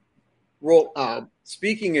 Well,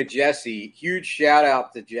 speaking of Jesse, huge shout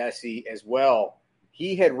out to Jesse as well.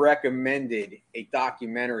 He had recommended a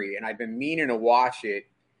documentary, and I've been meaning to watch it.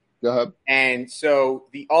 Go ahead. And so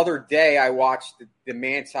the other day I watched the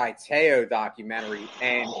Manti Te'o documentary,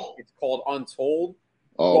 and it's called Untold.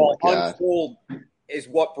 Oh, my God. Untold is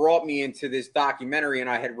what brought me into this documentary, and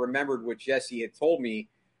I had remembered what Jesse had told me,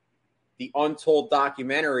 the Untold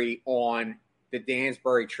documentary on the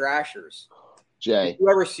Dansbury Trashers. Jay. Did you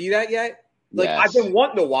ever see that yet? Like, yes. I've been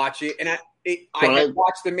wanting to watch it, and I had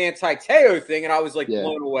watched the Manti Te'o thing, and I was, like,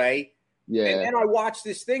 blown away. Yeah. And then I watched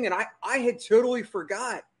this thing, and I had totally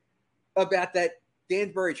forgot about that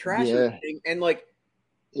Dansbury Trashers thing. And, like,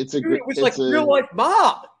 it was like real-life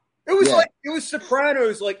mob. It was like it was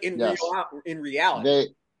Sopranos, like in reality.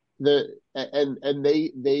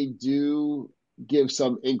 They do give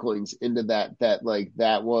some inklings into that like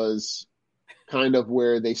that was kind of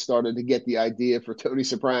where they started to get the idea for Tony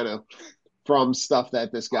Soprano from stuff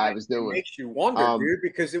that this guy was doing. It makes you wonder, dude,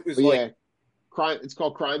 because it was crime. It's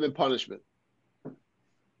called Crime and Punishment.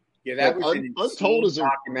 Yeah, that was an Untold is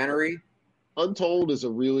documentary. Untold is a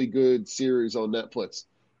really good series on Netflix.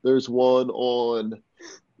 There's one on.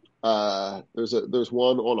 There's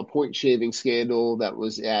one on a point shaving scandal that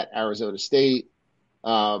was at Arizona State.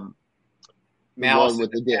 Malice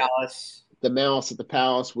at the Palace. The Malice at the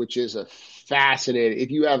Palace, which is a fascinating.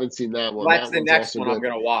 If you haven't seen that one, that's the next one I'm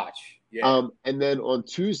going to watch. Yeah. And then on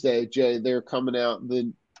Tuesday, Jay, they're coming out.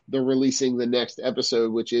 They're releasing the next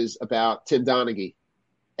episode, which is about Tim Donaghy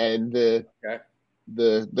and the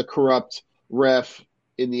corrupt ref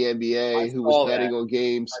in the NBA who was betting on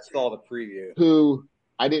games. I saw the preview. Who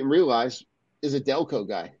I didn't realize is a Delco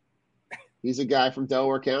guy. He's a guy from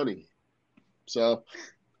Delaware County. So,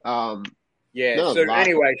 anyway,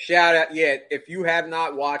 shout out. Yeah, if you have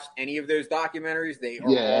not watched any of those documentaries, they are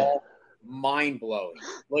all mind blowing.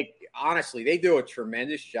 Like, honestly, they do a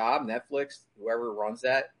tremendous job. Netflix, whoever runs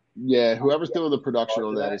that. Yeah, whoever's doing the production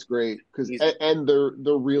on that is great and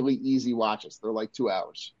they're really easy watches. They're like 2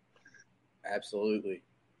 hours. Absolutely.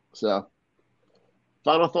 So,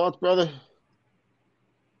 final thoughts, brother.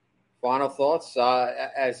 Final thoughts.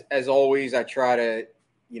 As always, I try to,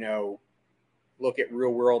 look at real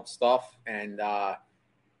world stuff and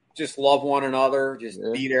just love one another. Just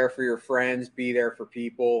be there for your friends, be there for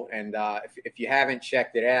people. And if you haven't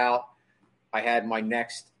checked it out, I had my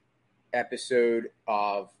next episode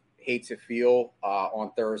of Hate to Feel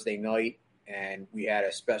on Thursday night, and we had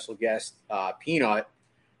a special guest, Peanut.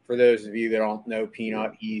 For those of you that don't know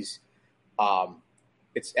Peanut, he's Moyo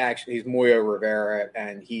Rivera,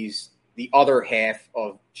 and he's the other half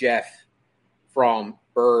of Jeff from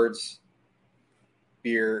Birds,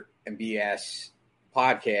 Beer, and BS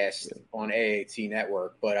podcast on AAT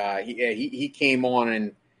Network. But he came on,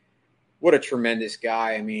 and what a tremendous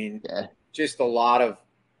guy. I mean, just a lot of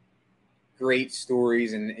great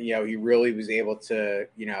stories, and he really was able to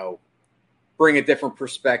bring a different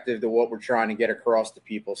perspective to what we're trying to get across to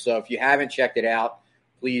people. So if you haven't checked it out,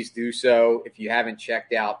 please do so. If you haven't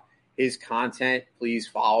checked out his content, please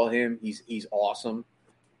follow him. He's awesome.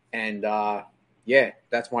 And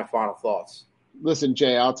that's my final thoughts. Listen,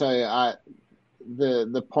 Jay, I'll tell you,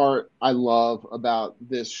 the part I love about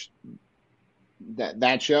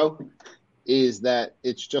that show is that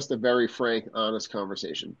it's just a very frank, honest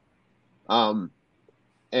conversation. And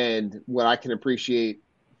what I can appreciate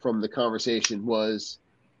from the conversation was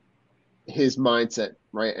his mindset,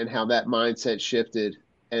 right? And how that mindset shifted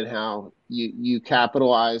and how you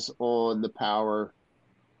capitalize on the power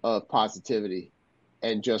of positivity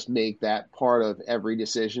and just make that part of every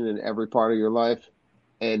decision and every part of your life,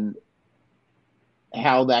 and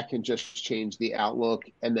how that can just change the outlook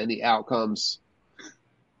and then the outcomes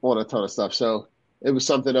on a ton of stuff. So it was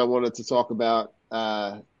something I wanted to talk about,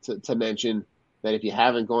 to mention that if you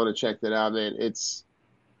haven't gone and checked it out, man, it's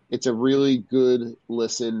a really good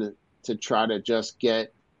listen to try to just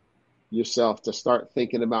get yourself to start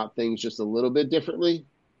thinking about things just a little bit differently,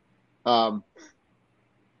 and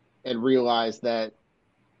realize that,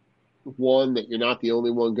 one, that you're not the only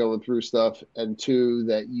one going through stuff, and two,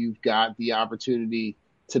 that you've got the opportunity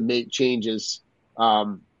to make changes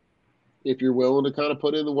if you're willing to kind of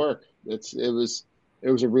put in the work. It was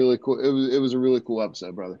a really cool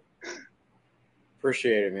episode, brother.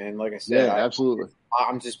 Appreciate it, man. Like I said, absolutely.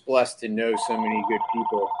 I'm just blessed to know so many good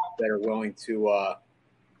people that are willing to,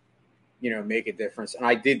 make a difference. And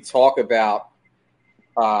I did talk about,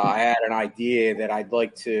 I had an idea that I'd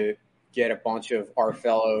like to get a bunch of our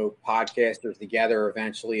fellow podcasters together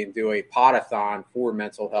eventually and do a podathon for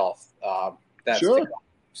mental health. That's sure.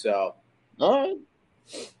 So, all right.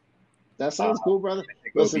 That sounds cool, brother.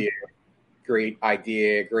 It'll be a great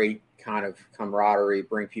idea, great kind of camaraderie,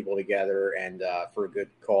 bring people together and for a good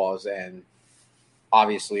cause. And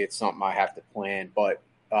obviously it's something I have to plan, but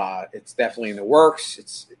it's definitely in the works.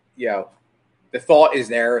 It's, the thought is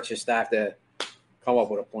there. It's just have to come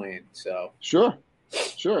up with a plan. So sure,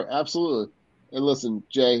 absolutely. And listen,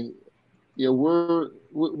 Jay,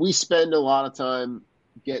 we spend a lot of time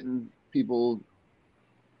putting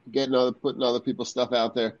other people's stuff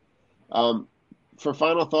out there. For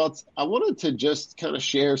final thoughts, I wanted to just kind of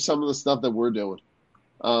share some of the stuff that we're doing.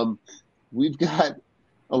 We've got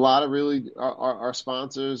a lot of really our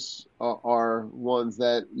sponsors are ones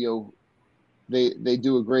that they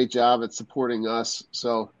do a great job at supporting us.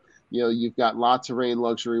 So you've got Lots of Rain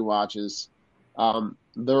luxury watches.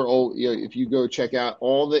 They're all if you go check out,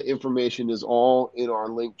 all the information is all in our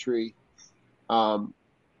link tree. Over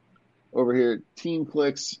here, Team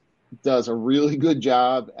Clicks does a really good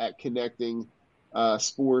job at connecting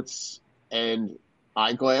sports and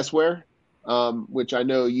eyeglassware, which I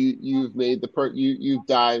know you've made you've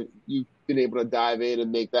been able to dive in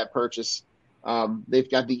and make that purchase.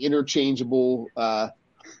 They've got the interchangeable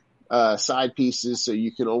side pieces, so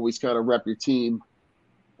you can always kind of rep your team.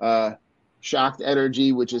 Shocked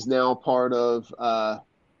Energy, which is now part of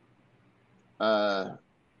they're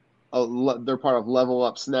part of Level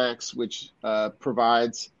Up Snacks, which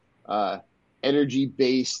provides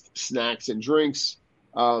energy-based snacks and drinks,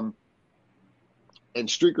 and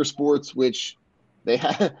Streaker Sports, which they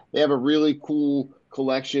have a really cool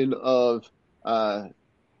collection of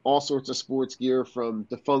all sorts of sports gear, from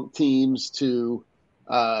defunct teams to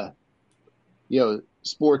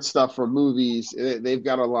sports stuff from movies. They've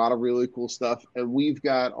got a lot of really cool stuff, and we've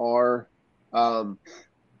got our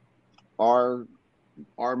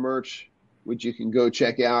merch, which you can go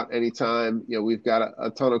check out anytime. We've got a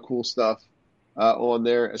ton of cool stuff on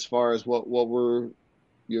there as far as what we're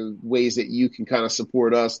ways that you can kind of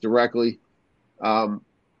support us directly.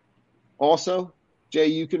 Also, Jay,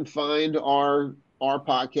 you can find our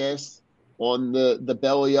podcast on the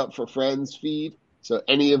Belly Up for Friends feed. So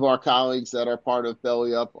any of our colleagues that are part of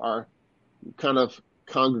Belly Up are kind of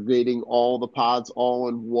congregating all the pods all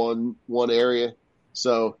in one area.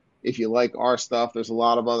 So if you like our stuff, there's a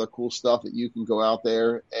lot of other cool stuff that you can go out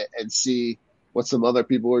there and see what some other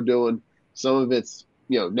people are doing. Some of it's,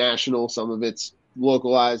 national, some of it's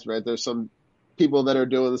localized, right? There's some people that are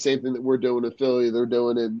doing the same thing that we're doing in Philly. They're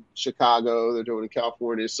doing in Chicago. They're doing in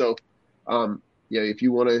California. So, if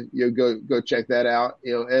you want to, go check that out,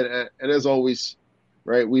 and as always,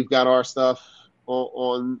 right, we've got our stuff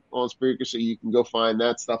on Spreaker, so you can go find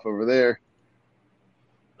that stuff over there.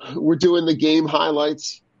 We're doing the game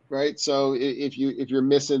highlights, right? So if you're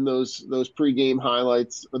missing those pregame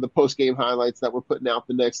highlights or the postgame highlights that we're putting out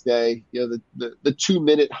the next day, the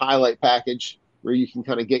 2-minute highlight package where you can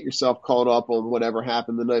kind of get yourself caught up on whatever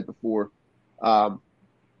happened the night before.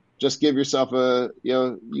 Just give yourself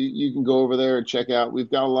you can go over there and check out. We've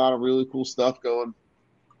got a lot of really cool stuff going,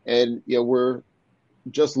 and we're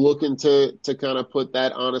just looking to kind of put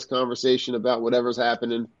that honest conversation about whatever's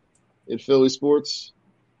happening in Philly sports.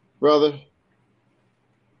 Brother,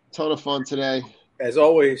 ton of fun today. As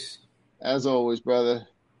always, brother.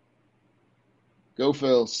 Go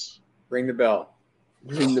Phils. Ring the bell.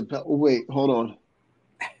 Oh, wait, hold on.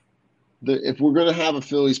 If we're going to have a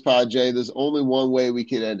Phillies pod, Jay, there's only one way we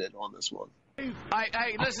can end it on this one. Hey,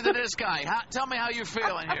 listen to this guy. Tell me how you're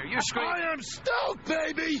feeling here. You're screaming. I am stoked,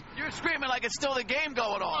 baby. You're screaming like it's still the game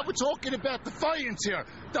going on. We're talking about the Fightins here.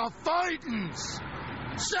 The Fightins.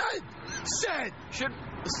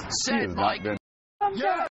 Said, Mike.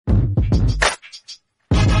 Yeah.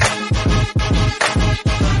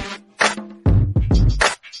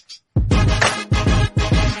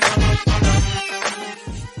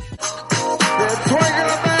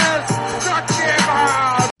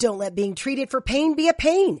 Don't let being treated for pain be a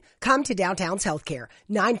pain. Come to Downtown's Healthcare,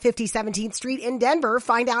 950 17th Street in Denver.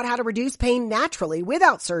 Find out how to reduce pain naturally,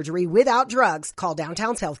 without surgery, without drugs. Call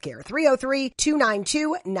Downtown's Healthcare,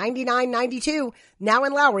 303-292-9992. Now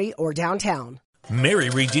in Lowry or downtown. Mary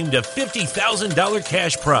redeemed a $50,000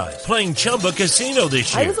 cash prize playing Chumba Casino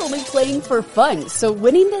this year. I was only playing for fun, so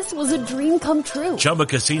winning this was a dream come true. Chumba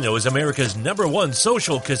Casino is America's #1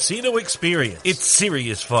 social casino experience. It's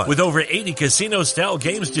serious fun. With over 80 casino-style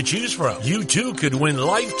games to choose from, you too could win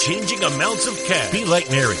life-changing amounts of cash. Be like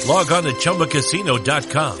Mary. Log on to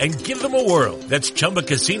ChumbaCasino.com and give them a whirl. That's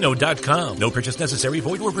ChumbaCasino.com. No purchase necessary.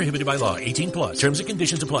 Void or prohibited by law. 18+. Terms and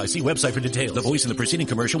conditions apply. See website for details. The voice in the preceding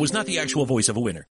commercial was not the actual voice of a winner.